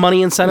little bit of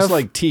money incentive. It's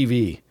like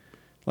TV,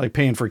 like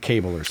paying for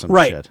cable or some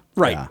right, shit.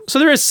 Right. Yeah. So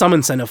there is some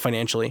incentive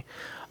financially,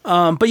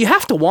 but you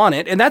have to want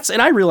it, and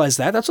I realize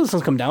that. That's what this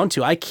has come down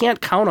to. I can't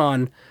count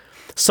on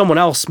someone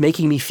else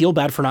making me feel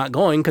bad for not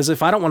going, because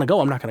if I don't want to go,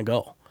 I'm not going to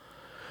go.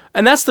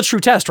 And that's the true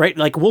test, right?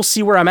 Like, we'll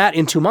see where I'm at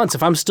in 2 months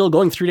if I'm still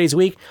going 3 days a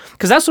week,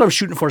 because that's what I'm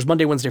shooting for is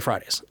Monday, Wednesday,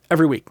 Fridays,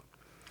 every week.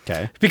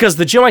 Okay. Because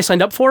the gym I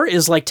signed up for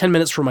is like 10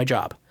 minutes from my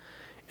job,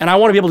 and I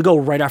want to be able to go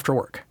right after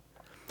work.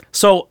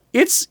 So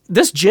this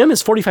gym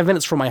is 45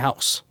 minutes from my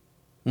house.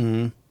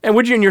 Mm-hmm.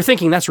 And you're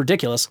thinking that's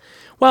ridiculous.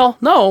 Well,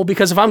 no,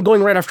 because if I'm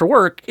going right after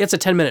work, it's a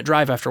 10-minute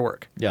drive after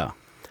work. Yeah.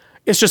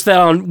 It's just that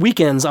on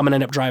weekends I'm going to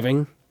end up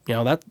driving,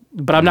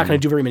 but I'm not going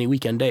to do very many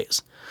weekend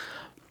days.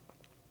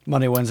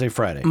 Monday, Wednesday,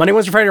 Friday. Monday,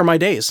 Wednesday, Friday are my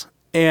days.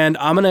 And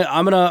he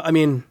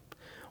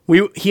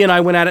and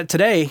I went at it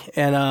today,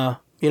 and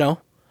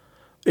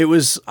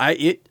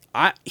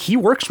he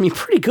works me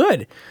pretty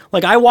good.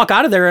 Like, I walk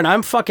out of there and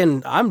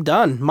I'm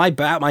done. My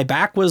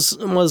back was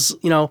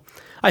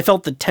I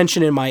felt the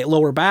tension in my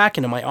lower back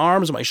and in my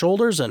arms and my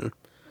shoulders, and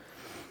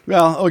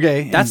well,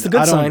 okay. That's the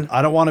good sign.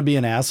 I don't want to be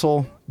an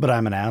asshole, but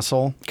I'm an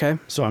asshole. Okay.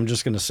 So I'm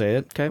just going to say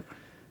it. Okay.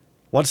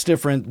 What's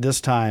different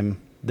this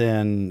time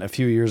than a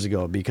few years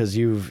ago? Because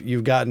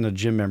you've gotten a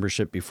gym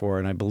membership before,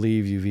 and I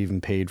believe you've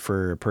even paid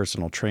for a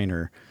personal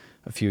trainer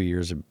a few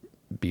years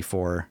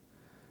before.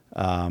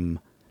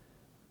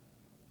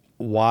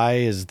 Why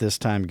is this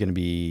time going to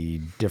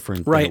be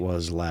different than it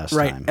was last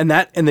time? And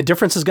the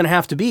difference is going to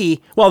have to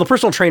be, well, the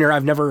personal trainer,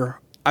 I've never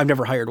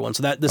hired one,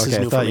 so this is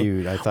new for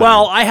me.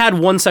 I had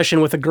one session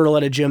with a girl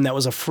at a gym that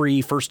was a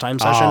free first time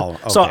session. Oh,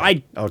 okay. So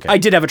I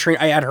did have a trainer.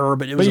 I had her,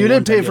 but it was. But you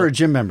didn't pay for a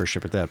gym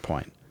membership at that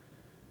point.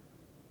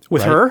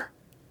 With her?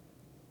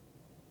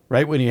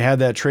 Right? When you had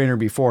that trainer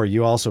before,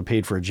 you also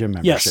paid for a gym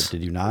membership,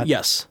 did you not?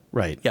 Yes.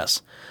 Right.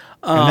 Yes.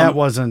 And that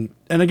wasn't,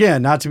 and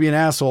again, not to be an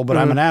asshole, but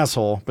I'm an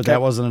asshole, but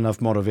that wasn't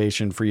enough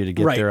motivation for you to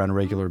get there on a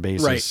regular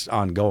basis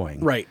ongoing.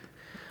 Right.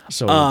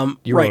 So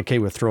you were okay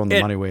with throwing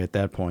the money away at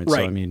that point. Right.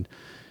 So, I mean,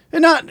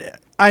 and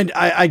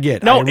I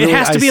get. No, it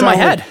has to be in my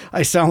head.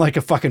 I sound like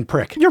a fucking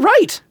prick. You're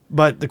right.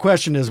 But the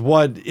question is,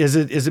 what is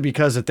it? Is it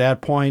because at that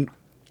point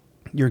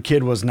your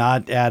kid was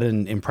not at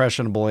an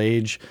impressionable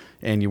age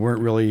and you weren't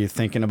really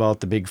thinking about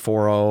the big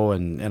 4-0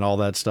 and all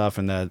that stuff,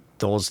 and that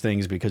those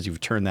things, because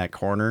you've turned that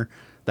corner,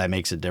 that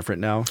makes it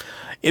different now?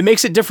 It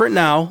makes it different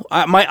now.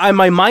 My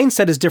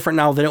mindset is different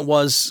now than it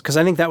was, because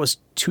I think that was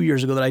 2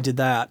 years ago that I did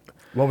that.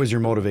 What was your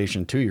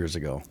motivation 2 years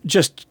ago?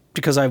 Just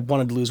because I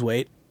wanted to lose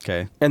weight.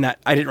 Okay. And that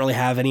I didn't really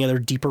have any other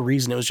deeper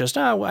reason. It was just,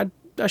 I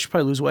should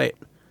probably lose weight.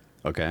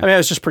 Okay. I mean, it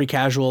was just pretty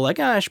casual, like,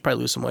 I should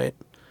probably lose some weight.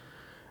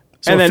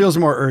 So it feels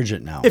more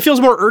urgent now. It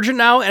feels more urgent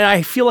now, and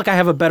I feel like I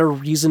have a better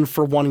reason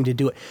for wanting to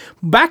do it.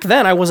 Back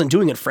then, I wasn't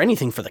doing it for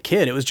anything for the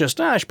kid. It was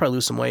just, I should probably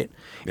lose some weight.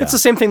 Yeah. It's the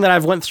same thing that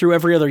I've went through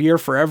every other year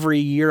for every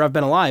year I've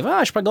been alive.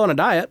 I should probably go on a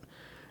diet.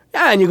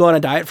 Yeah, and you go on a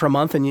diet for a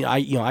month, and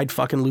I'd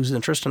fucking lose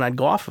interest, and I'd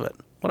go off of it.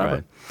 Whatever.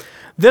 Right.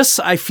 This,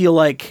 I feel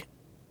like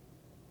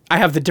I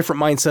have the different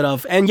mindset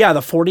of, and yeah,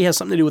 the 40 has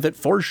something to do with it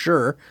for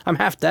sure. I'm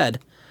half dead.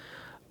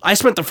 I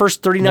spent the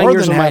first 39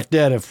 years of my... More than half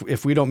dead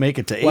if we don't make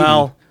it to 80.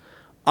 Well,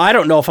 I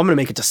don't know if I'm going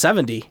to make it to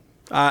 70,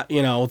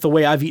 the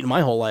way I've eaten my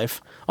whole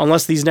life,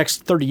 unless these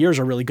next 30 years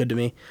are really good to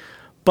me.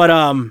 But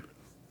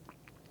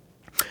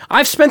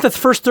I've spent the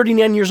first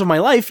 39 years of my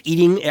life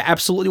eating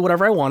absolutely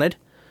whatever I wanted,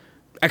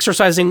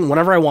 exercising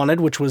whenever I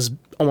wanted, which was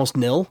almost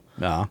nil.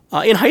 Yeah.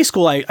 In high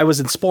school, I was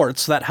in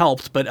sports, so that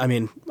helped, but I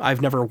mean,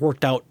 I've never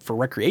worked out for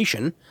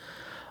recreation.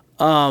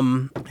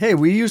 Hey,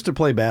 we used to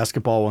play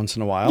basketball once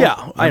in a while.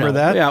 Yeah, I know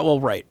that. Yeah, well,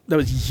 right. That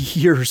was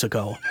years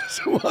ago.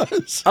 It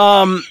was.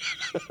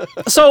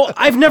 So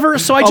I've never.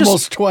 So I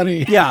almost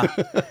 20. Yeah.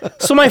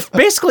 So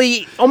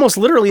basically, almost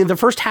literally, in the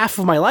first half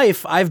of my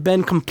life, I've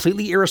been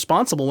completely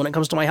irresponsible when it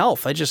comes to my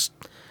health. I just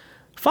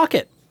fuck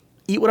it,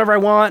 eat whatever I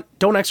want,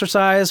 don't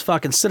exercise,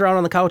 fucking sit around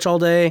on the couch all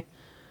day,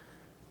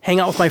 hang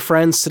out with my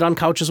friends, sit on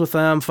couches with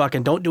them,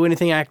 fucking don't do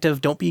anything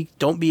active, don't be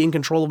in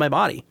control of my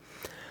body.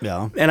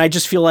 Yeah. And I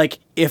just feel like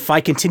if I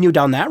continue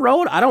down that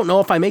road, I don't know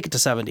if I make it to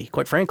 70,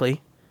 quite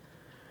frankly.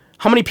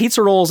 How many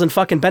pizza rolls and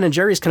fucking Ben &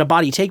 Jerry's can a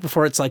body take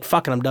before it's like,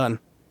 fucking, I'm done?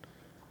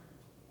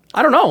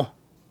 I don't know.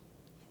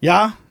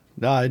 Yeah.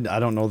 No, I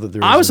don't know that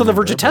there is. I was on the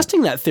verge of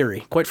testing that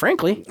theory, quite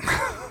frankly.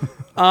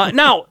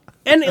 Now,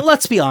 and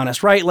let's be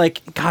honest, right?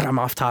 Like, God, I'm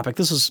off topic.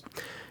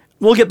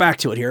 We'll get back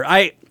to it here.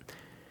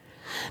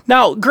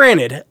 Now,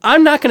 granted,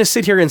 I'm not going to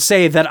sit here and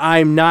say that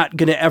I'm not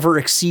going to ever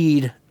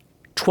exceed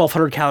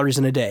 1,200 calories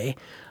in a day.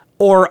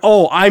 Or,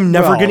 I'm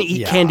never going to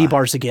eat candy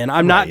bars again.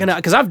 I'm not going to,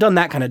 because I've done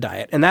that kind of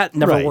diet, and that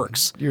never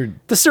works.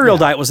 The cereal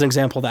diet was an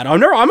example of that. I'm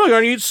not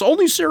going to eat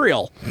only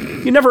cereal.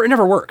 It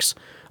never works.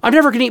 I'm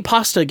never going to eat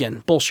pasta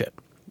again. Bullshit.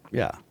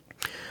 Yeah.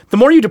 The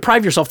more you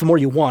deprive yourself, the more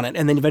you want it,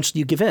 and then eventually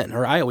you give in,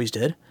 or I always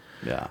did.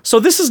 Yeah. So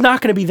this is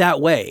not going to be that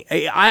way.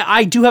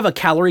 I do have a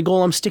calorie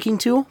goal I'm sticking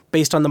to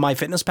based on the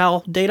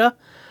MyFitnessPal data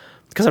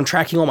because I'm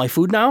tracking all my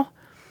food now.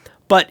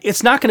 But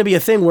it's not going to be a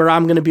thing where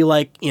I'm going to be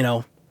like,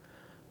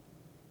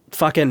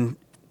 fucking,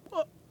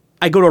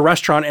 I go to a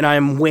restaurant and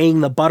I'm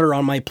weighing the butter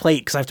on my plate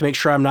because I have to make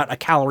sure I'm not a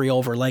calorie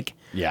over. Like,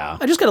 yeah.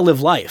 I just got to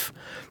live life.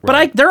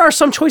 Right. But there are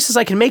some choices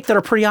I can make that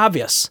are pretty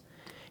obvious.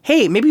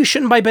 Hey, maybe you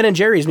shouldn't buy Ben &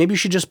 Jerry's. Maybe you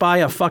should just buy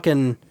a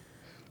fucking,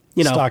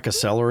 stock of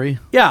celery.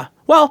 Yeah.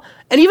 Well,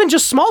 and even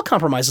just small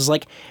compromises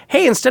like,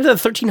 hey, instead of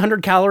the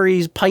 1,300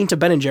 calories pint of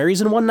Ben & Jerry's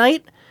in one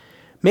night,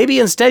 maybe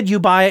instead you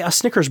buy a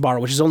Snickers bar,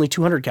 which is only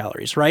 200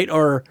 calories, right?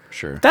 Or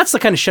sure. That's the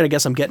kind of shit I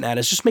guess I'm getting at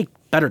is just make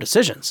better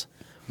decisions.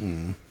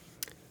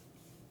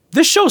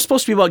 This show is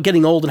supposed to be about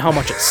getting old and how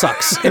much it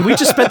sucks. And we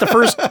just spent the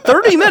first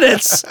 30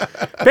 minutes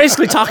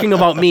basically talking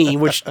about me,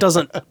 which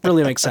doesn't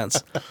really make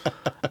sense.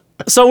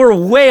 So we're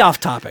way off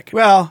topic.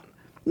 Well,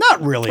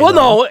 not really. Well,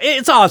 though. no,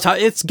 it's all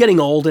it's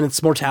getting old and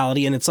it's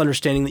mortality and it's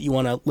understanding that you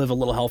want to live a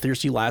little healthier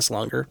so you last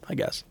longer, I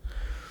guess.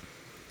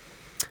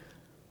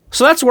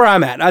 So that's where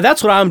I'm at.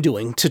 That's what I'm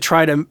doing to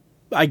try to,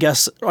 I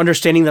guess,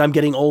 understanding that I'm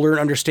getting older and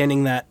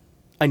understanding that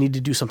I need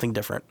to do something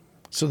different.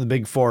 So the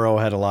big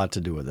 4-0 had a lot to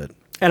do with it.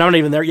 And I'm not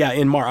even there. Yeah,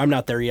 in March. I'm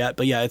not there yet.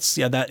 But yeah,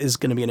 that is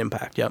going to be an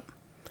impact. Yep.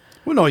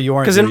 Well, no, you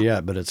aren't there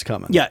yet, but it's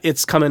coming. Yeah,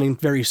 it's coming in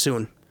very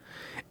soon.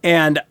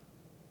 And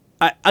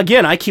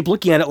I keep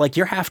looking at it like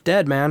you're half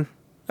dead, man.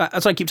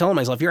 That's what I keep telling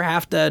myself. You're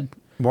half dead.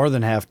 More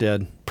than half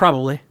dead.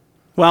 Probably.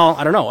 Well,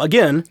 I don't know.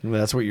 Again. Well,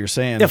 that's what you're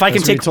saying. If I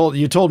can take...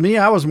 You told me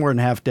I was more than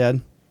half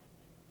dead.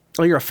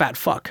 Oh, you're a fat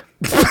fuck.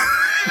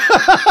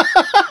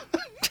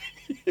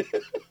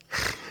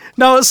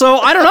 No, so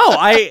I don't know.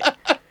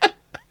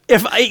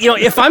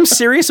 If I'm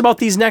serious about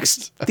these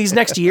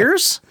next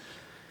years,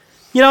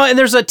 and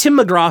there's a Tim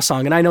McGraw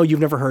song, and I know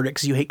you've never heard it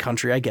because you hate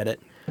country. I get it.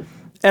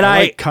 And I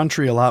like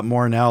country a lot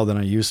more now than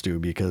I used to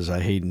because I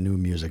hate new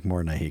music more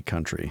than I hate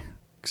country.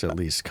 Because at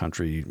least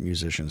country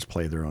musicians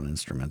play their own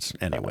instruments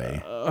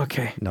anyway.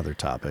 Okay. Another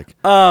topic.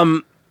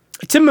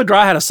 Tim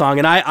McGraw had a song,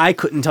 and I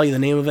couldn't tell you the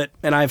name of it,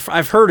 and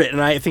I've heard it,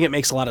 and I think it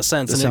makes a lot of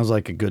sense. This sounds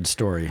like a good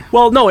story.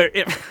 Well, no,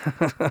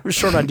 I'm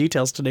short on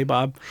details today,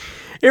 Bob.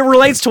 It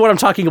relates to what I'm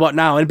talking about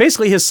now, and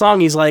basically his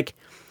song, he's like,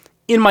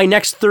 in my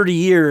next 30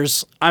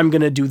 years, I'm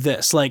going to do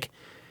this. Like,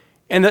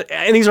 and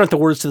these aren't the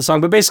words to the song,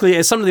 but basically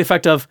it's something to the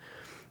effect of,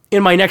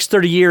 in my next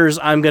 30 years,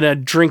 I'm going to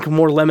drink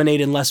more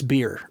lemonade and less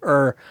beer,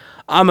 or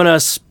I'm going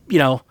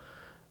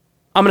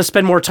to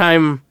spend more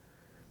time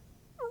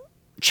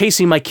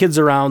chasing my kids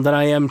around than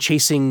I am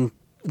chasing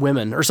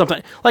women or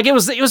something. Like it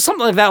was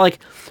something like that. Like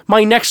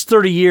my next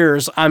 30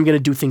 years, I'm going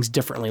to do things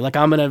differently. Like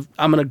I'm going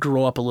to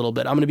grow up a little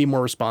bit. I'm going to be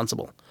more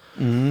responsible.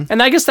 Mm-hmm.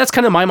 And I guess that's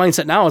kind of my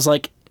mindset now is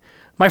like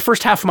my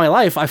first half of my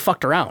life, I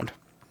fucked around.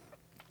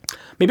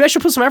 Maybe I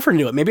should put some effort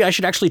into it. Maybe I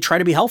should actually try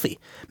to be healthy.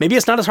 Maybe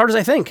it's not as hard as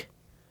I think.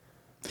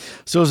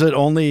 So is it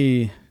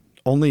only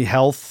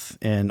health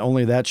and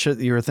only that shit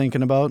that you were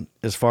thinking about?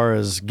 As far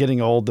as getting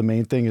old, the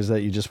main thing is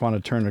that you just want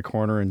to turn the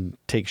corner and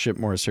take shit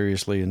more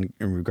seriously in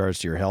regards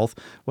to your health.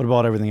 What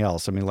about everything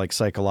else? I mean, like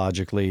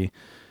psychologically,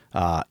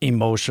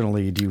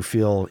 emotionally, do you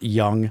feel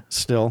young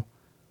still?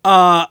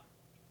 I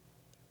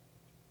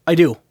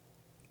do.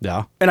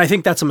 Yeah. And I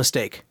think that's a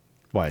mistake.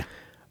 Why?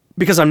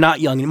 Because I'm not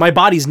young. My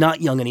body's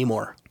not young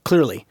anymore,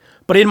 clearly.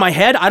 But in my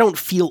head, I don't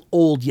feel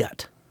old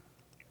yet.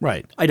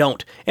 Right. I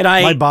don't. And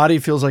my body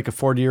feels like a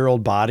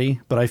 40-year-old body,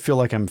 but I feel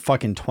like I'm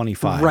fucking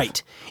 25.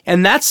 Right.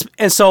 And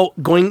so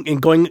going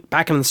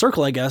back in the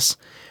circle, I guess,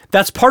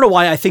 that's part of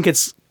why I think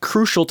it's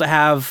crucial to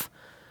have,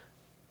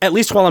 at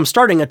least while I'm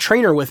starting, a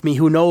trainer with me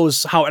who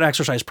knows how to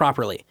exercise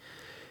properly.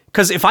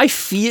 Because if I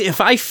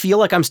feel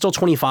like I'm still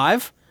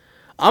 25,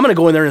 I'm going to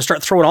go in there and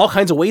start throwing all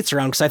kinds of weights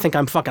around because I think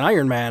I'm fucking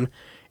Iron Man,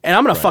 and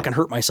I'm going to fucking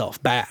hurt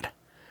myself bad.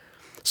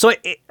 So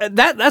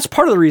that's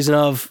part of the reason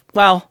of,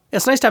 well,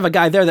 it's nice to have a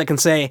guy there that can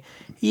say,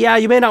 yeah,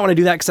 you may not want to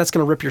do that because that's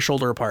going to rip your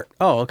shoulder apart.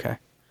 Oh, okay.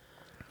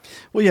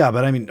 Well, yeah,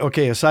 but I mean,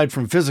 okay, aside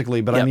from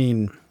physically, but I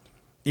mean,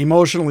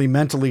 emotionally,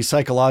 mentally,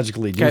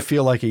 psychologically, do you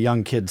feel like a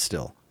young kid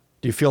still?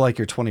 Do you feel like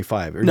you're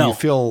 25? Or do you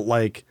feel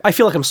like... I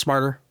feel like I'm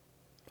smarter.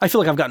 I feel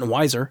like I've gotten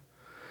wiser.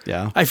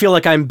 Yeah. I feel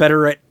like I'm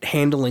better at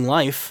handling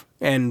life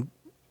and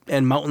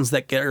mountains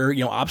that get, or,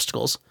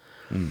 obstacles.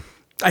 Mm.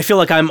 I feel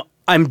like I'm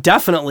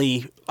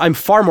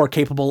far more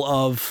capable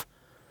of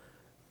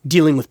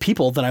dealing with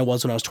people than I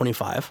was when I was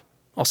 25.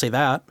 I'll say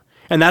that.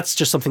 And that's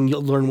just something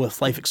you'll learn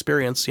with life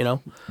experience, Do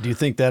you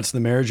think that's the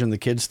marriage and the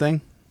kids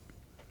thing?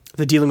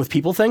 The dealing with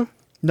people thing?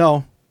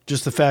 No,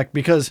 just the fact,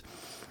 because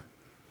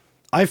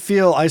I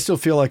still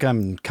feel like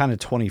I'm kind of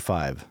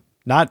 25.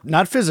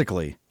 Not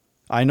physically.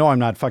 I know I'm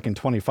not fucking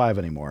 25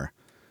 anymore.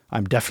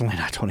 I'm definitely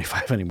not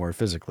 25 anymore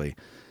physically.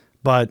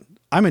 But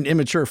I'm an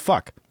immature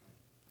fuck.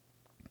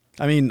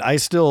 I mean, I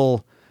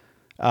still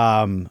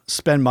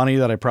spend money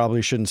that I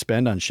probably shouldn't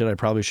spend on shit I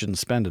probably shouldn't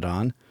spend it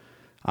on.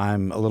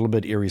 I'm a little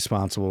bit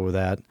irresponsible with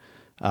that.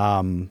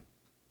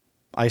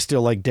 I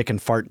still like dick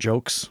and fart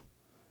jokes,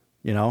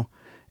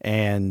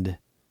 and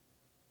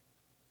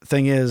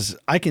thing is,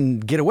 I can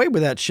get away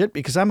with that shit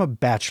because I'm a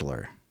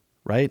bachelor,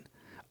 right?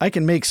 I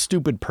can make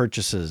stupid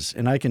purchases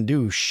and I can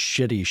do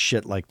shitty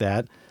shit like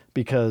that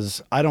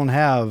because I don't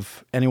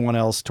have anyone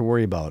else to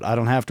worry about. I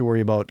don't have to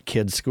worry about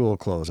kids' school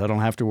clothes. I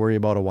don't have to worry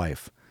about a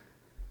wife.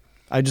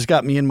 I just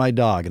got me and my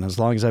dog, and as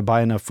long as I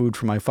buy enough food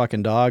for my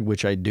fucking dog,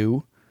 which I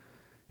do,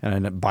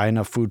 and I buy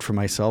enough food for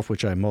myself,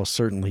 which I most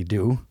certainly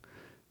do,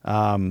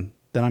 then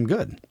I'm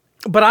good.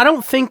 But I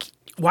don't think.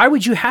 Why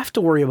would you have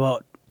to worry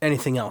about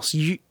anything else?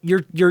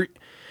 You're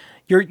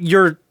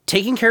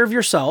taking care of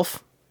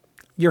yourself.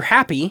 You're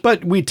happy.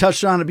 But we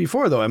touched on it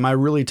before, though. Am I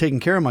really taking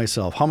care of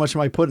myself? How much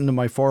am I putting into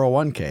my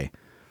 401k?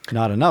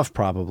 Not enough,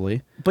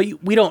 probably. But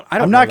we don't.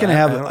 I'm not going to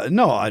have.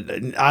 No, I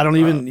don't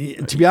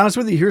even. To be honest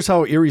with you, here's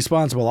how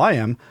irresponsible I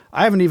am.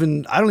 I don't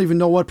even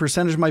know what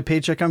percentage of my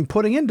paycheck I'm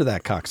putting into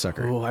that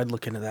cocksucker. Oh, I'd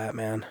look into that,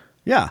 man.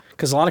 Yeah,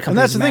 because a lot of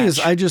companies. And that's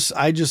the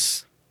thing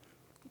is,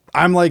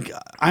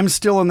 I'm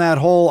still in that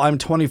whole. I'm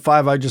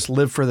 25. I just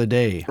live for the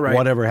day. Right,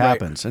 whatever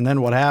happens, and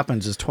then what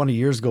happens is 20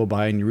 years go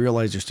by and you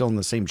realize you're still in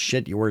the same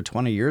shit you were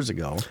 20 years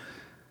ago.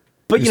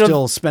 But you're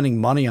still spending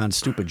money on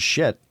stupid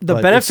shit. The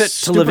benefit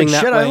to living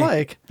that way. I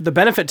like. The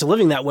benefit to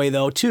living that way,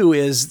 though, too,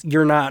 is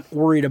you're not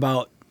worried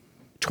about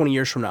 20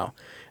 years from now.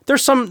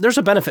 There's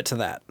a benefit to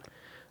that.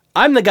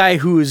 I'm the guy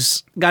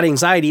who's got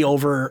anxiety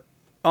over,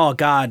 oh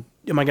God,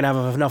 am I going to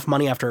have enough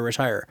money after I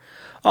retire?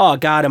 Oh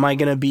God, am I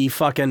going to be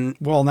fucking?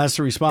 Well, and that's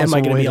the responsible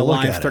way to look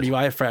at it. Am I going to be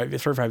alive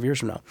 35 years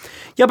from now?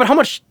 Yeah, but how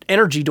much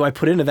energy do I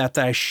put into that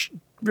I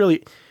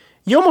really?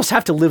 You almost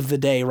have to live the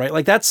day, right?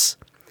 Like that's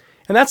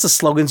the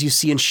slogans you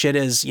see and shit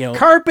is,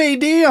 Carpe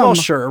diem. Oh,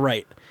 sure,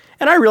 right.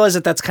 And I realize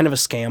that that's kind of a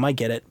scam. I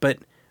get it, but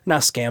not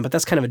a scam, but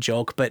that's kind of a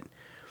joke. But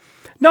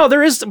no,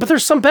 there's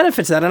some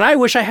benefit to that. And I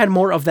wish I had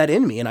more of that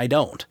in me, and I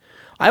don't.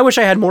 I wish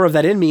I had more of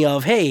that in me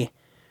of, hey,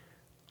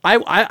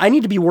 I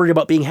need to be worried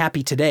about being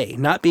happy today,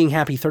 not being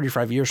happy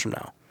 35 years from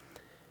now.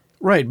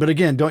 Right, but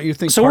again, don't you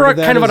think so we're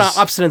kind of on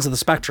opposite ends of the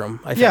spectrum,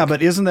 I think. Yeah,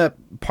 but isn't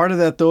that part of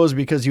that, though, is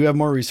because you have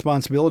more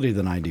responsibility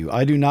than I do.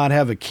 I do not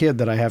have a kid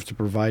that I have to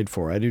provide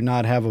for. I do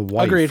not have a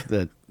wife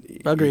that...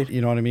 Agreed.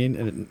 You know what I mean?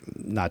 And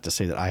not to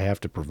say that I have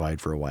to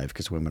provide for a wife,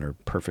 because women are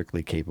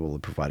perfectly capable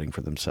of providing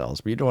for themselves.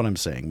 But you know what I'm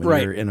saying?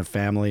 When you're in a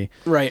family,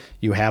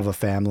 you have a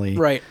family.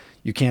 Right.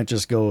 You can't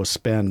just go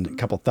spend a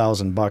couple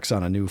 $1,000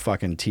 on a new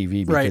fucking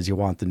TV because you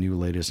want the new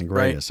latest and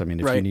greatest. I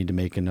mean, if you need to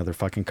make another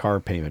fucking car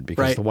payment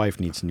because the wife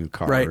needs a new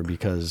car or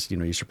because,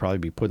 you should probably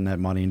be putting that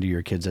money into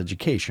your kid's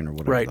education or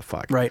whatever the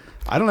fuck. Right.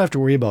 I don't have to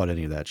worry about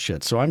any of that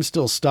shit. So I'm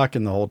still stuck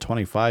in the whole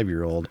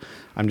 25-year-old.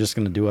 I'm just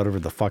going to do whatever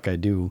the fuck I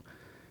do.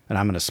 And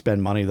I'm going to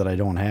spend money that I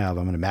don't have.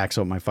 I'm going to max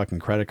out my fucking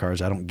credit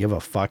cards. I don't give a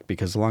fuck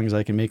because as long as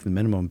I can make the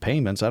minimum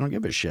payments, I don't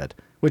give a shit,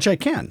 which I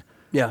can.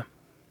 Yeah.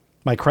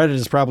 My credit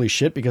is probably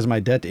shit because of my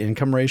debt to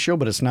income ratio,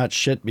 but it's not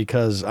shit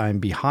because I'm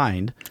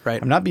behind.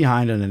 Right. I'm not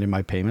behind on any of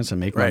my payments. I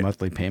make my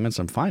monthly payments.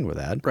 I'm fine with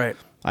that. Right.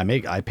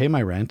 I pay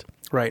my rent.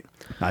 Right.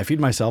 I feed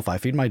myself. I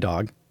feed my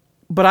dog.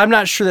 But I'm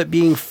not sure that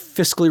being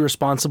fiscally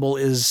responsible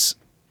is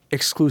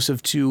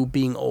exclusive to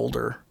being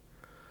older.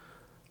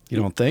 You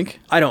don't think?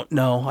 I don't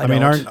know. I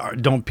mean,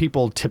 don't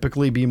people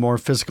typically be more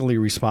fiscally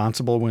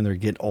responsible when they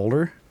get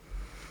older?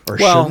 Or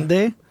shouldn't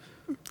they?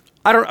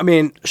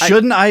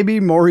 Shouldn't I be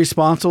more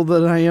responsible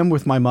than I am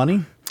with my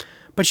money?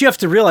 But you have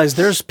to realize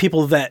there's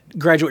people that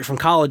graduate from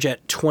college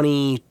at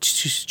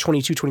 22,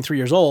 23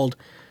 years old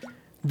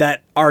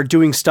that are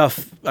doing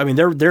stuff. I mean,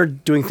 they're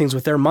doing things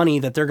with their money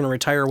that they're going to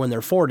retire when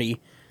they're 40.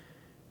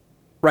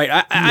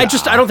 Right. I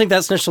don't think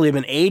that's necessarily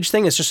an age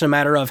thing. It's just a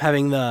matter of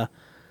having the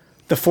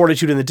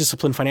fortitude and the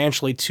discipline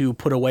financially to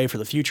put away for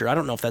the future. I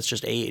don't know if that's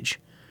just age.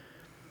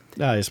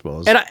 I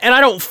suppose. And I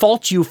don't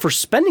fault you for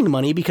spending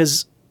money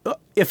because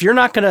if you're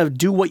not going to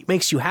do what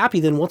makes you happy,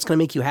 then what's going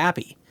to make you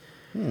happy?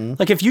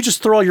 Like if you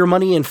just throw all your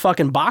money in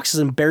fucking boxes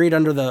and bury it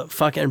in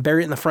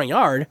the front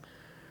yard,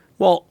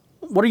 well,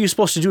 what are you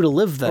supposed to do to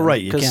live then?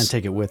 Right, you can't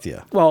take it with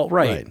you. Well,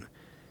 right.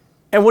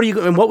 And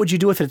what would you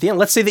do with it at the end?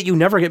 Let's say that you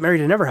never get married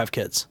and never have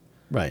kids.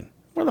 Right.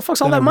 Where the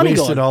fuck's all that money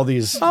going? Wasted all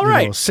these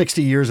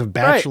 60 years of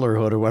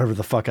bachelorhood or whatever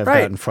the fuck I've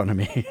got in front of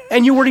me.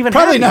 And you weren't even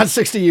probably happy. Not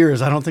 60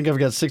 years. I don't think I've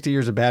got 60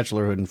 years of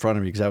bachelorhood in front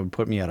of me because that would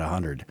put me at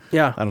 100.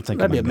 Yeah, I don't think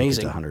that'd be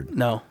amazing. Make it to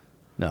 100.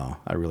 No,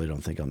 I really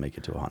don't think I'll make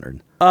it to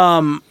 100.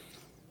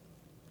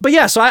 But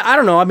yeah, so I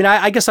don't know. I mean,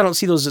 I guess I don't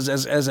see those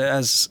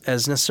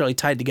as necessarily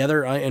tied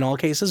together in all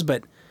cases,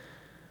 but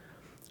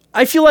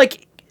I feel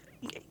like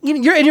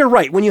you're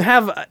right when you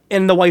have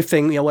and the wife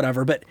thing,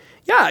 whatever. But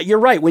yeah, you're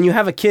right. When you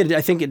have a kid,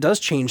 I think it does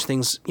change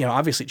things.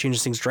 Obviously it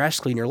changes things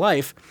drastically in your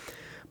life,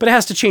 but it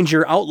has to change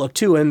your outlook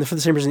too. And for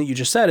the same reason that you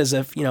just said, is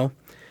if you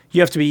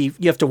have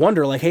to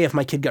wonder like, hey, if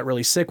my kid got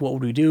really sick, what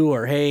would we do?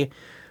 Or hey,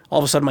 all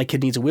of a sudden my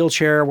kid needs a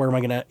wheelchair. Where am I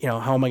gonna,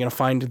 how am I gonna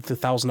find the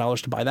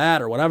 $1,000 to buy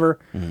that or whatever?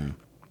 Mm.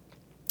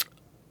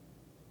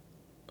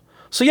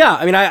 So yeah,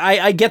 I mean,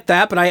 I get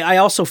that, but I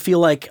also feel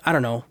like, I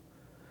don't know.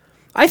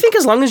 I think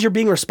as long as you're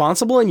being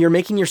responsible and you're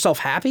making yourself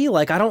happy,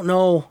 like, I don't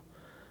know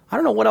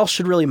what else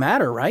should really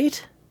matter,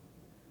 right?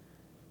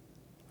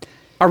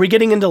 Are we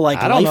getting into like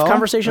I don't life know.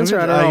 conversations, or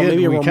I don't know?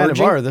 Maybe we we're kind of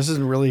merging? are. This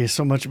isn't really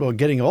so much about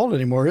getting old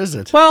anymore, is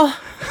it? Well,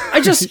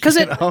 I just because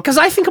know?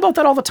 I think about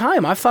that all the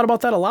time. I've thought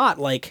about that a lot.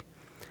 Like,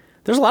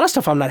 there's a lot of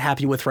stuff I'm not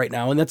happy with right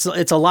now, and it's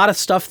a lot of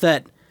stuff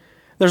that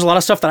there's a lot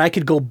of stuff that I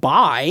could go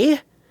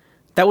buy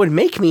that would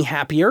make me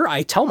happier.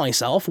 I tell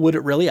myself, would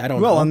it really? I don't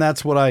know. Well, and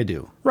that's what I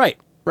do. Right,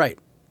 right,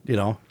 You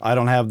know, I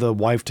don't have the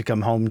wife to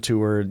come home to,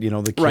 or the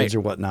kids Right. or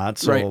whatnot.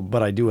 So, Right.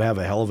 but I do have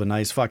a hell of a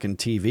nice fucking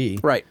TV.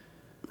 right,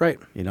 right,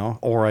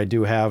 Or I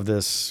do have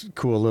this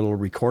cool little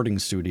recording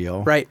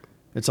studio. right.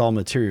 It's all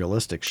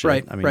materialistic shit.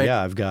 Right, I mean, right.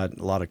 yeah, I've got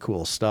a lot of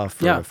cool stuff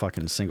for Yeah. a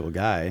fucking single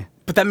guy.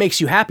 But that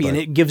makes you happy, and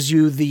it gives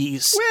you the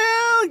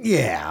Well,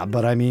 yeah,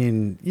 but I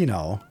mean,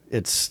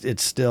 it's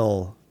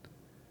still.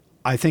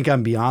 I think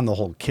I'm beyond the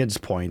whole kids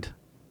point.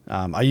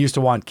 I used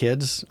to want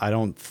kids. I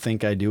don't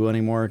think I do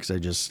anymore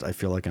because I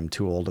feel like I'm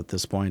too old at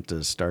this point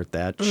to start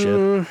that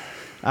shit.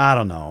 I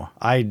don't know.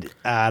 I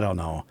don't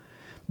know,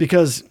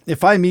 because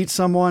if I meet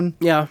someone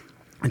yeah,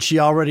 and she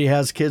already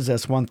has kids,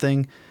 that's one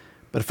thing.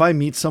 But if I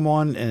meet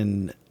someone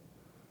and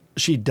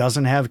she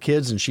doesn't have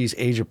kids and she's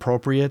age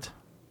appropriate,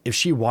 if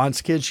she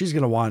wants kids, she's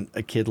going to want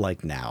a kid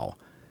like now.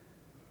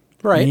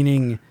 right.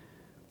 Meaning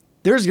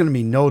there's going to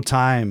be no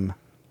time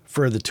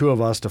for the two of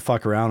us to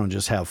fuck around and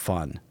just have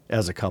fun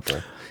as a couple.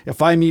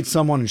 If I meet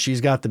someone and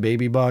she's got the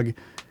baby bug,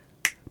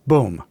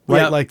 boom,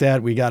 right Yep. like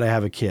that, we got to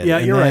have a kid. Yeah,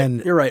 And you're right.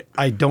 then You're right.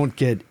 I don't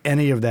get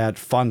any of that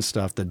fun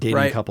stuff that dating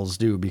Right. couples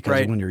do, because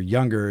Right. when you're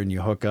younger and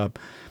you hook up,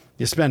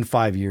 you spend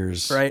 5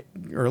 years, Right.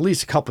 or at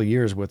least a couple of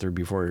years with her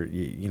before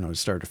you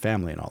start a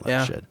family and all that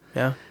Yeah, shit.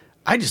 yeah,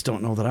 I just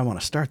don't know that I want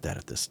to start that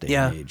at this day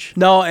yeah. and age.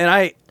 No,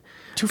 and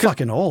Too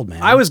fucking old,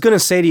 man. I was gonna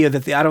say to you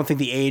that I don't think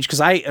the age, because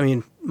I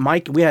mean,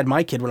 we had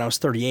my kid when I was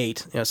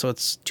 38, so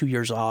it's 2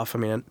 years off. I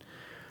mean,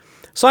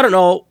 so I don't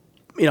know,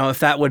 if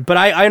that would, but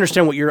I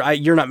understand what you're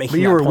not making. But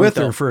you that were point, with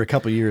though. her for a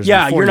couple of years.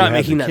 Yeah, before you're you not had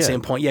making the that kid.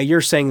 same point. Yeah,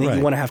 you're saying that Right.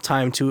 you want to have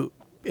time to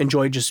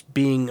enjoy just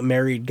being a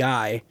married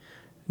guy,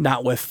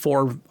 not with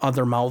 4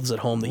 other mouths at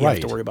home that you have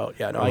to Right. worry about.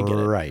 Yeah, no, I get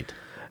it. Right.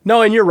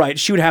 No, and you're right.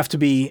 She would have to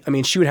be. I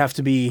mean, she would have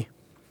to be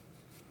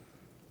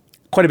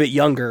quite a bit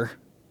younger,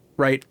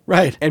 right?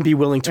 Right. And be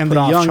willing to And put the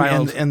off young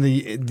child. and the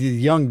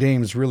young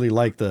dames really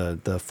like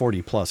the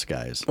 40 plus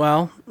guys.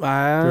 Well,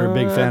 They're a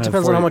big fan of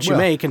depends on how 40 much you well,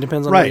 make, and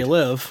depends on where right. you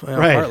live,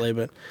 Right. partly.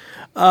 But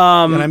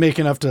And I make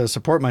enough to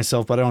support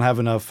myself, but I don't have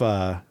enough.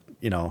 I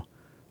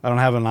don't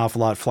have an awful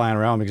lot flying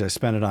around because I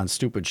spend it on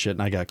stupid shit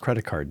and I got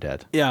credit card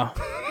debt. yeah,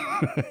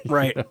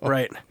 right,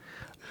 right.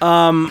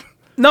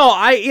 No,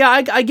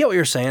 I get what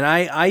you're saying.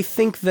 I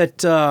think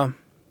that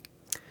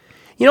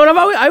and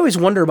I always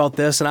wonder about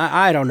this, and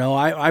I don't know.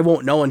 I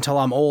won't know until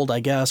I'm old, I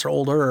guess, or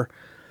older.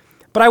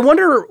 But I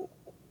wonder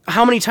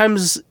how many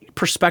times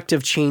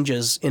perspective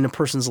changes in a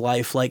person's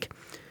life. Like,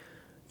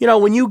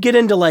 when you get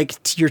into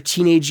like your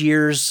teenage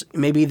years,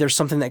 maybe there's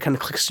something that kind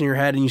of clicks in your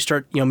head, and you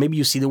start, maybe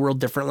you see the world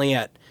differently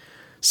at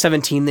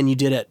 17 than you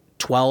did at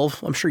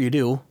 12. I'm sure you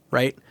do,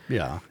 right?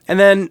 Yeah. And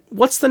then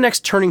what's the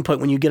next turning point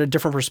when you get a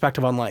different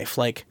perspective on life?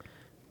 Like,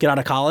 get out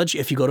of college,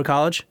 if you go to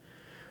college.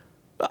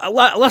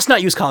 Let's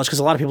not use college, because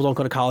a lot of people don't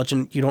go to college,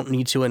 and you don't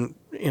need to. And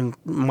in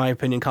my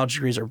opinion, college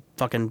degrees are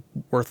fucking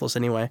worthless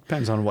anyway.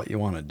 Depends on what you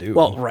want to do.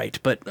 Well, right,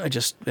 but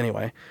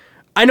anyway.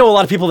 I know a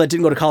lot of people that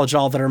didn't go to college at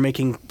all that are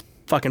making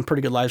fucking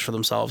pretty good lives for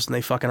themselves, and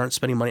they fucking aren't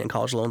spending money on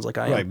college loans like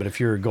I am. right, but if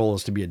your goal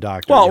is to be a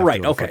doctor, Well, you have to right,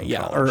 go to okay, fucking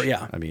yeah, college. or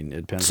yeah. I mean,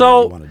 it depends So- on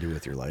what you want to do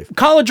with your life.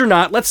 College or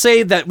not, let's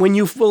say that when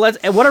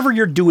whatever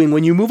you're doing,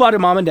 when you move out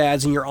of mom and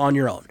dad's and you're on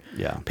your own,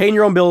 Yeah. paying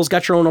your own bills,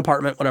 got your own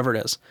apartment, whatever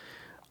it is.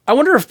 I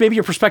wonder if maybe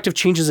your perspective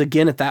changes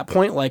again at that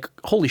point. Like,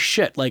 holy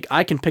shit, like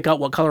I can pick out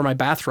what color my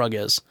bath rug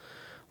is.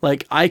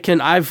 Like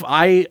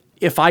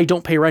if I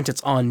don't pay rent,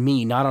 it's on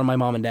me, not on my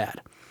mom and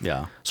dad.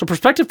 Yeah. So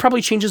perspective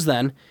probably changes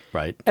then.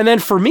 Right. And then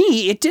for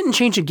me, it didn't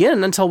change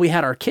again until we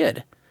had our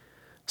kid.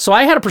 So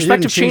I had a It didn't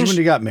perspective change change. when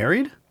you got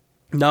married?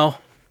 No,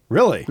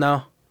 Really?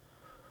 no.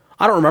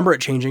 I don't remember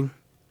it changing.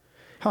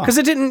 Huh. Because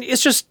it didn't,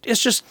 it's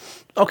just,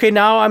 okay,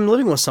 now I'm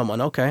living with someone.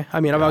 Okay. I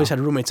mean, I've always had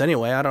roommates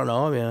anyway. I don't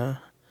know. I mean,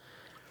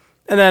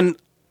 and then,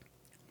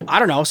 I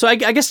don't know. So I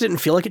guess it didn't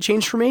feel like it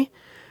changed for me.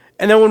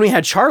 And then when we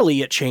had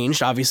Charlie, it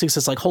changed, obviously, because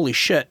it's like, holy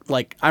shit,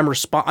 like I'm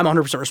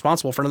 100%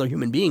 responsible for another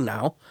human being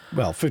now.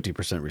 Well,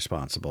 50%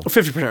 responsible.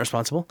 50%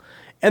 responsible.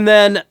 And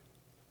then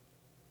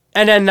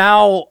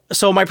now,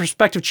 so my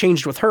perspective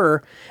changed with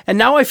her. And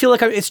now I feel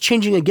like it's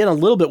changing again a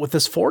little bit with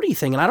this 40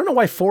 thing. And I don't know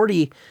why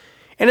 40,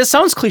 and it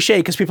sounds cliche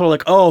because people are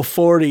like, oh,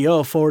 40,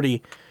 oh,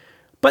 40.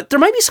 But there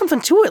might be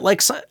something to it.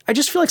 Like, I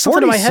just feel like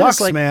something 40 in my head sucks,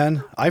 is like,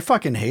 man. I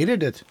fucking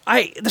hated it.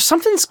 there's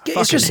something's, it's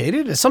fucking just,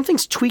 hated it.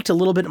 something's tweaked a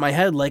little bit in my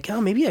head. Like,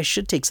 oh, maybe I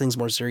should take things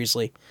more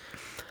seriously.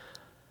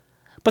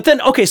 But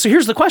then, okay, so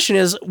here's the question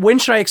is, when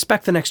should I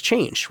expect the next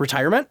change?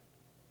 Retirement?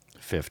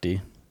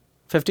 50.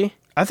 50?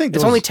 I think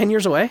It's only 10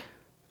 years away?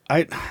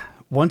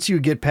 Once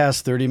you get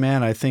past 30,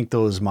 man, I think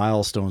those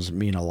milestones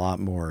mean a lot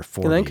more.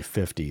 40, think?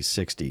 50,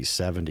 60,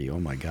 70. Oh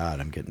my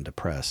God, I'm getting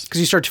depressed. Because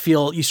you start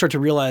to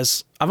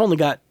realize, I've only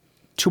got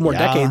 2 more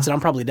Yeah. decades and I'm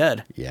probably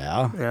dead.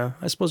 Yeah. Yeah,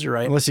 I suppose you're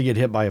right. Unless you get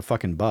hit by a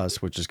fucking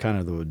bus, which is kind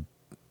of the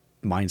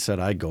mindset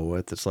I go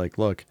with. It's like,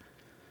 look,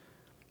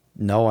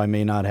 no, I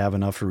may not have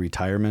enough for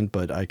retirement,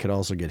 but I could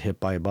also get hit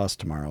by a bus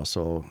tomorrow.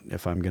 So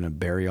if I'm going to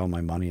bury all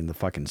my money in the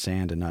fucking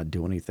sand and not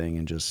do anything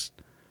and just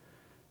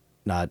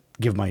not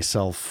give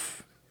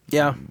myself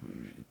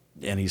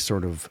any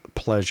sort of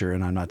pleasure,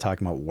 and I'm not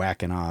talking about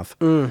whacking off.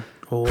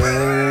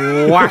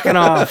 Whacking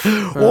off.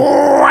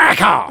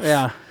 Whack off!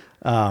 Yeah.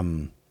 I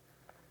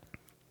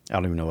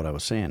don't even know what I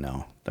was saying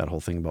now. That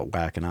whole thing about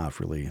whacking off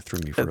really threw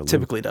me for a loop.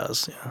 Typically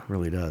does, yeah.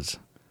 Really does.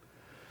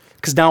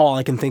 Because now all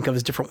I can think of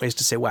is different ways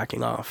to say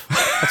whacking off.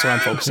 That's what I'm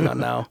focusing on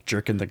now.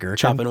 Jerking the gherkin.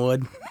 Chopping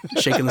wood,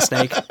 shaking the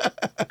snake.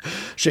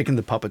 Shaking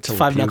the puppet till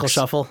Five it knuckle pukes.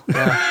 shuffle.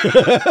 Yeah.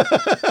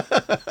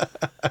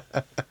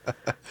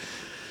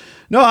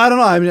 No, I don't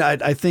know. I mean,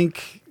 I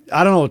think,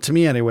 I don't know. To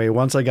me anyway,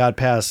 once I got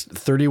past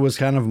 30 was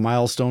kind of a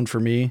milestone for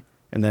me.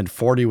 And then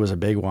 40 was a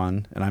big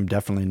one. And I'm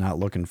definitely not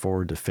looking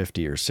forward to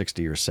 50 or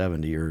 60 or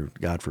 70 or,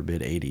 God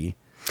forbid, 80.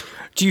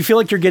 Do you feel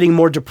like you're getting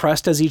more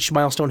depressed as each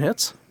milestone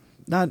hits?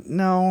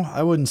 No,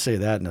 I wouldn't say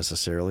that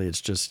necessarily.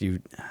 It's just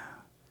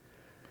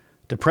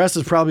depressed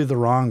is probably the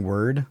wrong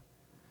word.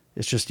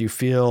 It's just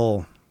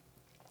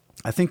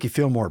I think you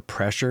feel more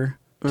pressure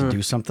to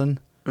do something,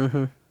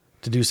 to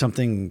do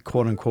something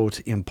quote unquote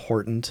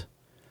important.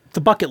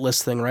 The bucket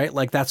list thing, right?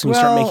 Like that's when you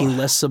start making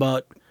lists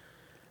about,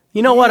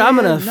 you know what, I'm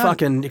going to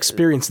fucking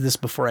experience this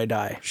before I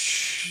die.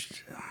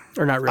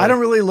 Or not really. I don't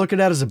really look at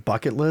that as a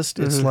bucket list.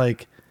 It's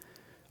like,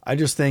 I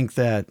just think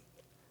that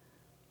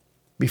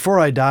before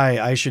I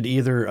die, I should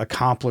either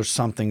accomplish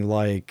something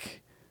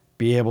like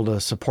be able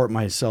to support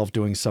myself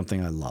doing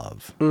something I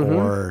love,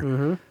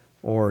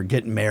 or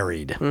get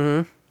married,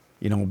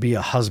 be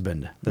a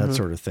husband, that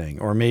sort of thing.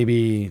 Or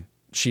maybe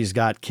she's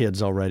got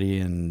kids already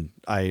and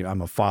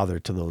I'm a father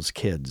to those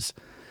kids.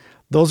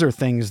 Those are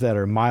things that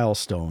are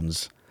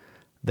milestones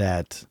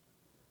that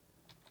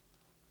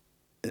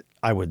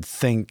I would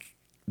think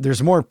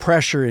there's more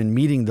pressure in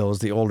meeting those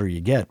the older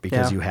you get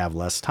because you have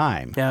less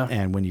time. Yeah.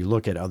 And when you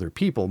look at other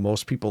people,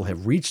 most people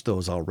have reached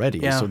those already.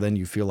 Yeah. So then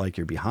you feel like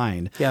you're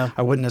behind. Yeah.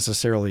 I wouldn't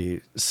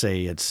necessarily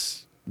say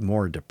it's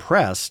more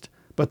depressed,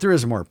 but there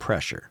is more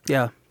pressure.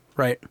 Yeah,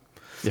 right.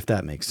 If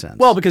that makes sense.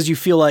 Well, because you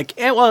feel like,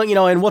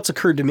 and what's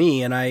occurred to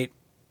me, and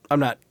I'm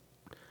not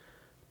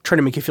trying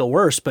to make you feel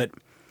worse, but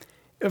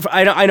if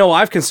I know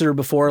I've considered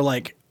before,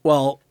 like,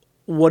 well,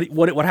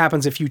 what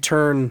happens if you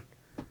turn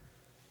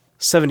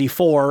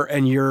 74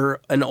 and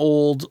you're an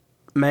old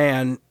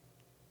man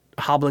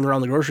hobbling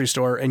around the grocery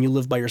store and you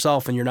live by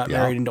yourself and you're not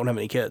married and don't have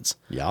any kids.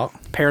 Yeah.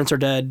 Parents are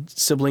dead.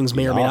 Siblings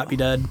may or may not be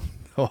dead.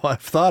 Oh,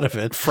 I've thought of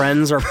it.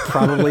 Friends are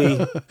probably,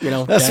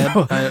 That's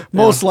dead.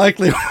 most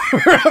likely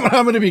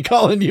I'm going to be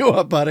calling you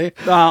up, buddy.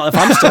 Well, if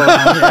I'm still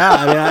around,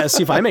 I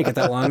see if I make it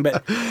that long.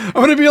 But I'm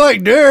going to be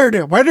like,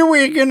 dude, when are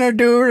we going to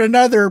do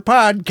another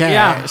podcast?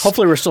 Yeah,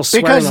 hopefully we're still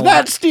swearing because a lot.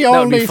 that's the That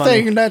would be only funny.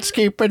 thing that's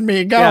keeping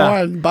me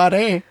going,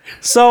 buddy.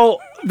 So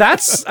I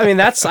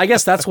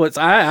guess that's what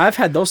I've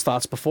had those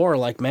thoughts before.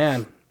 Like,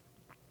 man,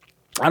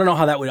 I don't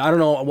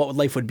know what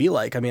life would be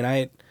like. I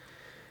mean,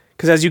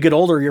 because as you get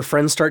older, your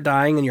friends start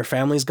dying and your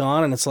family's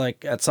gone. And it's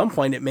like, at some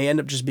point, it may end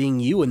up just being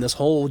you in this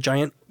whole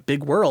giant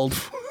big world.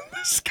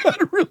 This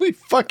got really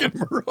fucking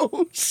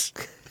morose.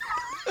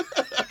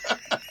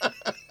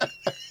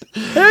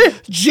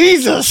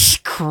 Jesus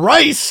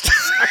Christ.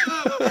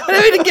 I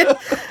didn't even get...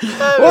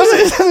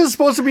 Wasn't this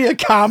supposed to be a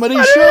comedy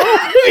show?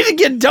 I didn't even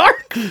get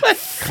dark.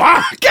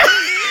 Fuck.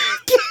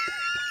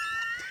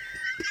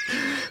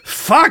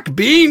 Fuck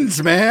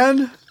beans,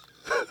 man.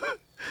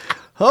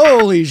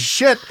 Holy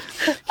shit.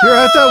 Here,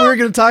 I thought we were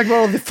going to talk about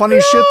all the funny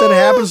shit that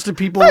happens to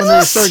people when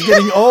they start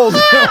getting old.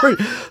 We're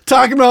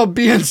talking about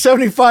being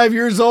 75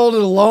 years old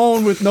and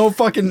alone with no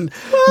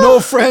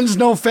friends,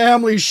 no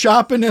family,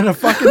 shopping in a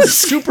fucking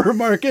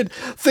supermarket,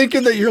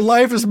 thinking that your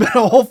life has been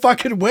a whole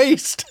fucking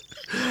waste.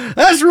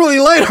 That's really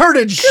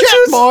lighthearted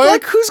shit, boy.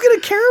 Like, who's going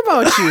to care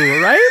about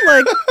you, right?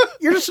 Like,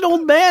 you're just an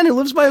old man who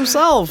lives by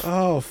himself.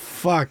 Oh,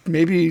 fuck.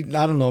 Maybe,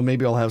 I don't know,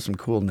 maybe I'll have some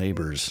cool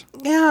neighbors.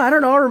 Yeah, I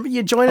don't know. Or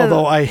you join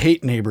Although I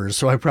hate neighbors,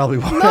 so I probably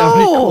won't have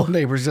any cool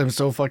neighbors. I'm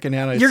so fucking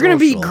antisocial. You're going to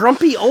be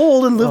grumpy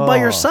old and live by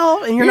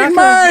yourself, and you're not in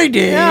gonna, my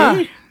day.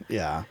 Yeah.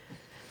 Yeah.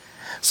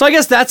 So I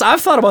guess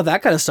I've thought about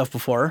that kind of stuff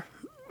before,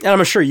 and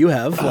I'm sure you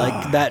have,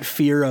 like that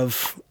fear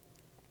of,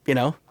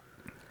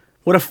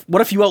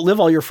 what if you outlive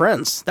all your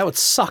friends? That would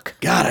suck.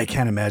 God, I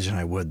can't imagine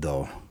I would,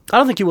 though. I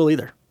don't think you will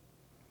either.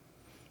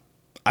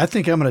 I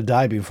think I'm going to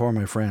die before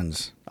my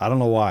friends. I don't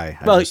know why.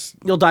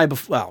 You'll die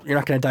before. Well, you're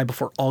not going to die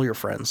before all your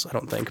friends, I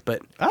don't think.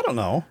 But I don't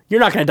know. You're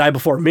not going to die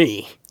before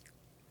me.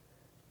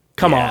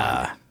 Come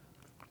on.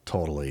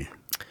 Totally.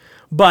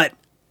 But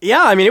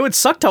yeah, I mean, it would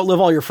suck to outlive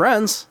all your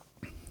friends,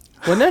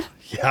 wouldn't it?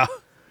 Yeah.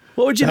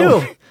 What would you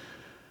do?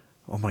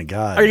 Oh my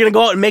God. Are you going to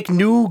go out and make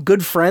new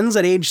good friends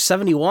at age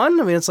 71?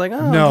 I mean, it's like,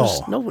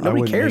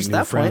 nobody cares at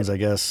that friends, point. I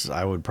guess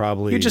I would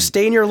probably. You just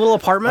stay in your little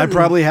apartment. I'd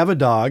probably have a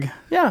dog.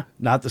 Yeah.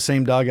 Not the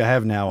same dog I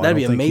have now. That'd I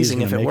be don't think he's amazing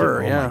gonna if it make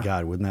were. Oh yeah. my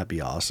God, wouldn't that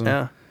be awesome?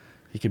 Yeah.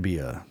 He could be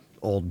a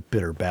old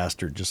bitter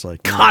bastard, just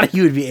like me. God,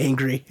 you would be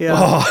angry. Yeah.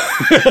 Oh.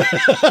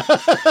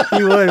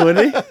 You would,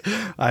 wouldn't he?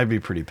 I'd be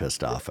pretty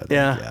pissed off. I think.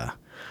 Yeah.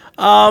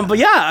 But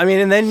yeah, I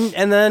mean,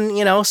 and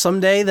then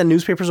someday the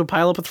newspapers will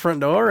pile up at the front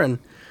door, and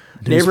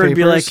neighbor would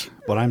be like,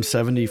 "When I'm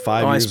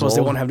 75 years old, I suppose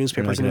they won't have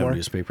newspapers anymore.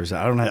 Newspapers.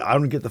 I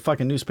don't get the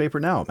fucking newspaper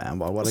now, man.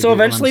 So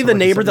eventually, the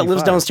neighbor that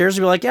lives downstairs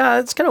will be like, "Yeah,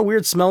 it's kind of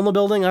weird smell in the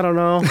building. I don't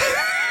know."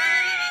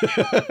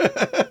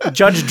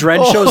 Judge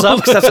Dredd shows up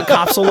because that's what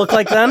cops will look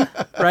like then,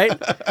 right?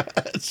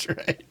 That's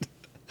right.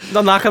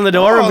 They'll knock on the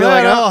door and be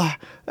like, "Oh,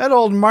 that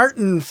old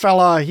Martin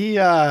fella,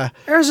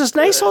 there's this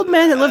nice old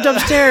man that lived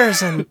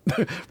upstairs, and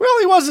well,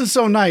 he wasn't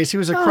so nice. He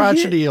was a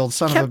crotchety old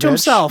son of a bitch. Kept to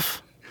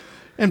himself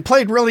and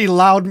played really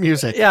loud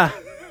music. Yeah,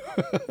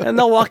 and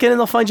they'll walk in and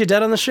they'll find you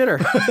dead on the shitter,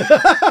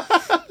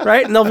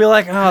 right? And they'll be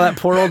like, "Oh, that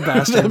poor old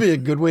bastard." That'd be a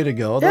good way to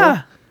go, though.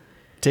 Yeah.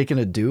 Taking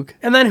a Duke.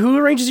 And then who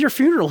arranges your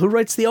funeral? Who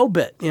writes the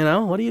obit?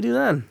 What do you do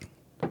then?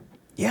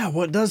 Yeah,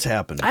 what does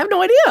happen? I have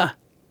no idea.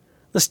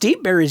 The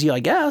state buries you,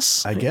 I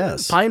guess.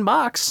 Pine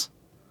box.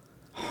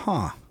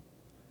 Huh.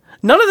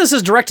 None of this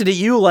is directed at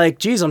you like,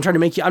 geez, I'm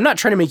not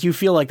trying to make you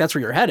feel like that's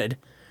where you're headed.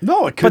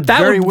 No, it could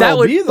very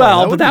well be, though.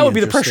 Well, that would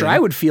be the pressure I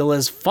would feel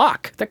as,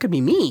 fuck, that could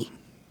be me.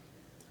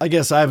 I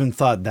guess I haven't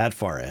thought that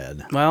far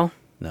ahead. Well,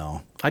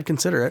 no. I'd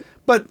consider it.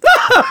 But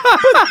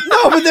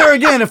there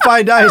again, if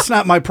I die, it's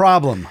not my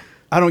problem.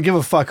 I don't give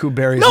a fuck who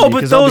buries me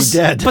because I'll be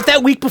dead. But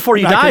that week before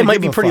you die might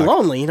be pretty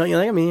lonely, don't you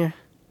think? I mean,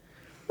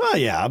 well,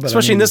 yeah, but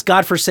especially in this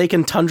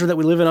godforsaken tundra that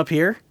we live in up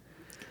here.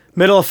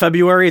 Middle of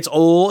February, it's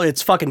old,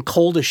 it's fucking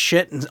cold as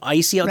shit and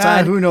icy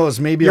outside. Who knows?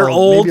 Maybe you're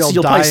old, so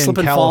you'll probably slip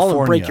and fall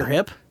and break your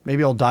hip.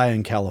 Maybe I'll die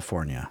in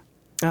California.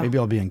 Oh. Maybe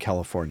I'll be in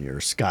California or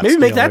Scottsdale, maybe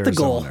make that the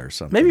Arizona goal. Or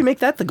something. Maybe make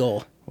that the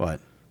goal. What?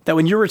 That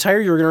when you retire,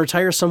 you're going to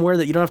retire somewhere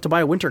that you don't have to buy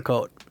a winter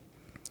coat.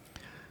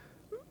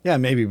 Yeah,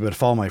 maybe, but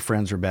if all my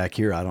friends are back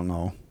here, I don't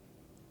know.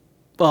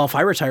 Well, if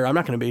I retire, I'm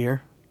not going to be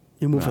here.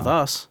 You move with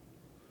us.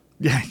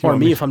 Yeah, or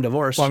me if I'm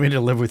divorced. Want me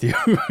to live with you?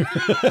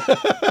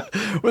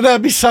 Would that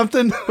be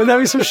something? Would that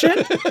be some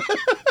shit?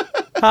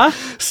 Huh?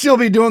 Still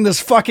be doing this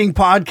fucking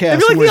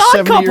podcast like when we're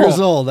 70 couple. years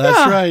old.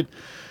 That's right.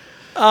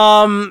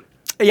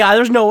 Yeah,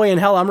 there's no way in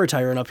hell I'm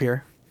retiring up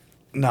here.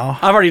 No.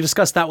 I've already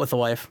discussed that with the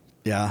wife.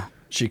 Yeah.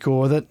 She cool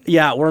with it?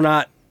 Yeah, we're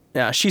not.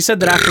 Yeah, she said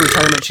that after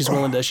retirement she's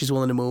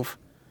willing to move.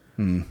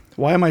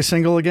 Why am I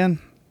single again?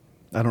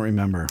 I don't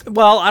remember.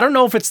 Well, I don't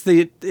know if it's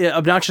the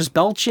obnoxious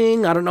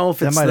belching. I don't know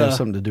if it's that might have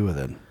something to do with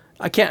it.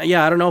 I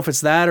don't know if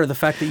it's that or the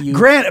fact that you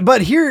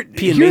but here's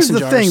the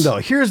jars. thing though.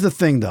 Here's the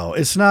thing though.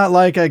 It's not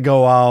like I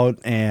go out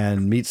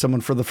and meet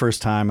someone for the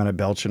first time and I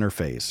belch in her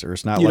face, or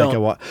it's not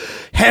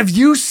Have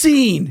you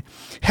seen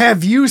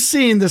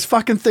this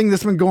fucking thing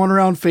that's been going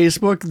around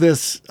Facebook,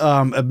 this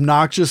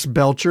obnoxious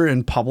belcher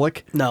in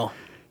public? No.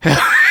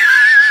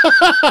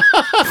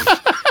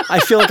 I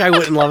feel like I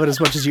wouldn't love it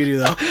as much as you do,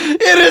 though.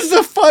 It is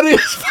the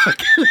funniest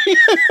fucking thing.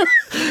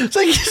 It's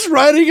like he's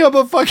riding up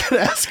a fucking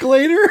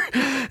escalator.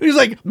 And he's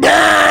like,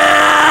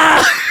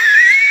 "Bah!"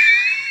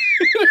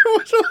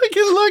 Everyone's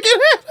fucking looking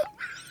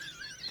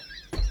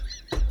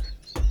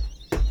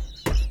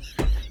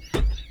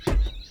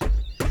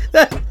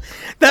at him.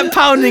 That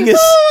pounding is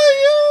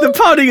the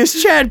pounding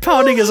is Chad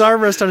pounding his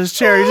armrest on his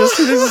chair. This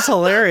is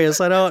hilarious.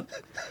 I don't.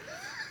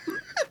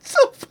 It's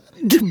so funny.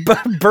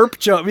 Burp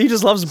joke. He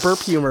just loves burp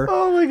humor.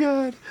 Oh my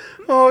god.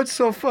 Oh, it's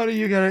so funny.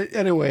 You gotta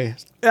anyway.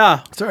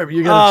 Yeah. Sorry, but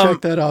you gotta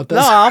check that out. No,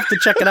 I'll have to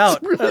check it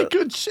out. Really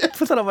good shit.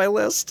 Put that on my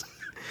list.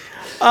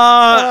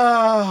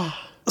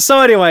 So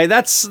anyway,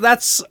 that's.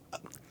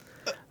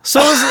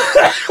 So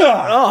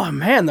oh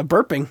man, the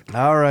burping.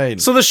 All right.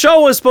 So the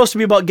show was supposed to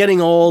be about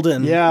getting old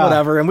and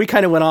whatever, and we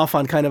kind of went off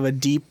on kind of a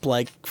deep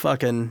like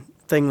fucking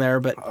thing there,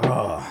 but what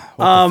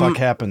the fuck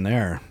happened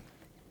there?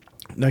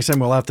 Next time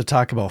we'll have to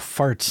talk about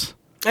farts.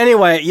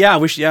 Anyway, yeah,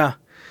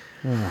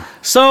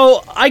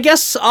 So I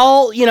guess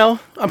I'll,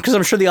 because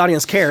I'm sure the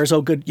audience cares.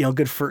 Oh, good,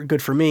 good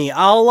for me.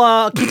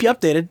 I'll keep you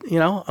updated.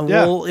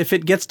 We'll, if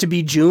it gets to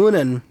be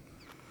June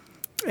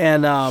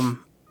and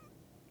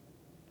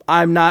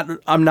I'm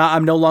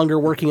no longer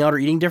working out or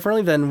eating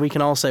differently, then we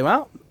can all say,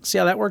 well, see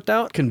how that worked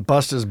out. Can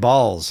bust his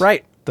balls.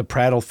 Right.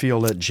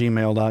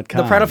 theprattlefield@gmail.com.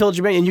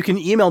 theprattlefield@gmail, and you can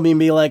email me and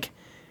be like,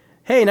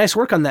 hey, nice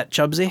work on that,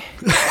 Chubsy.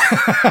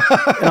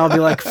 And I'll be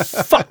like,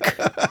 fuck.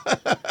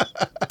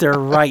 They're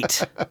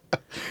right.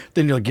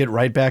 Then you'll get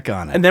right back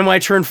on it. And then when I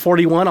turn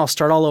 41, I'll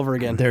start all over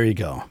again. There you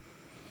go.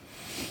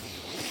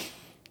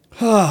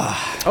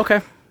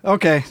 Okay.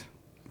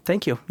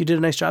 Thank you. You did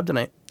a nice job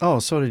tonight. Oh,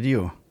 so did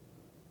you.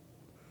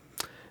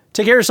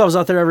 Take care of yourselves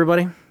out there,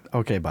 everybody.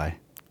 Okay, bye.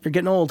 You're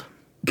getting old.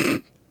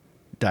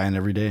 Dying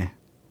every day.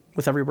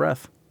 With every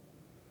breath.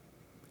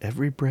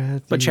 Every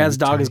breath. But Chad's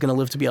dog is going to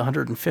live to be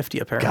 150,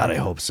 apparently. God, I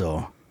hope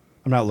so.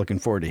 I'm not looking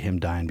forward to him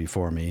dying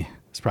before me.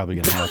 It's probably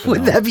going to happen.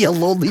 Would that be a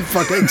lonely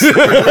fucking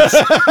experience?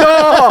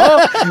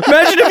 Oh,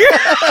 imagine if you're...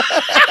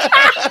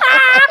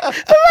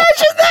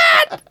 Imagine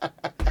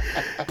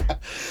that!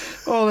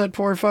 Oh, that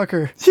poor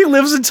fucker. He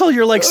lives until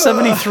you're like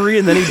 73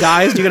 and then he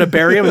dies. You're going to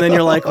bury him and then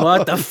you're like,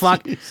 what the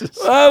fuck?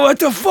 What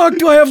the fuck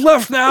do I have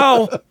left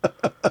now?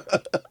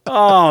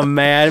 Oh,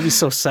 man. It'd be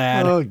so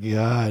sad. Oh,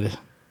 God.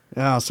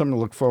 Yeah, something to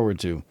look forward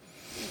to.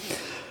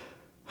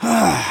 All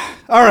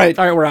right.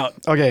 All right, we're out.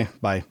 Okay,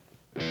 bye.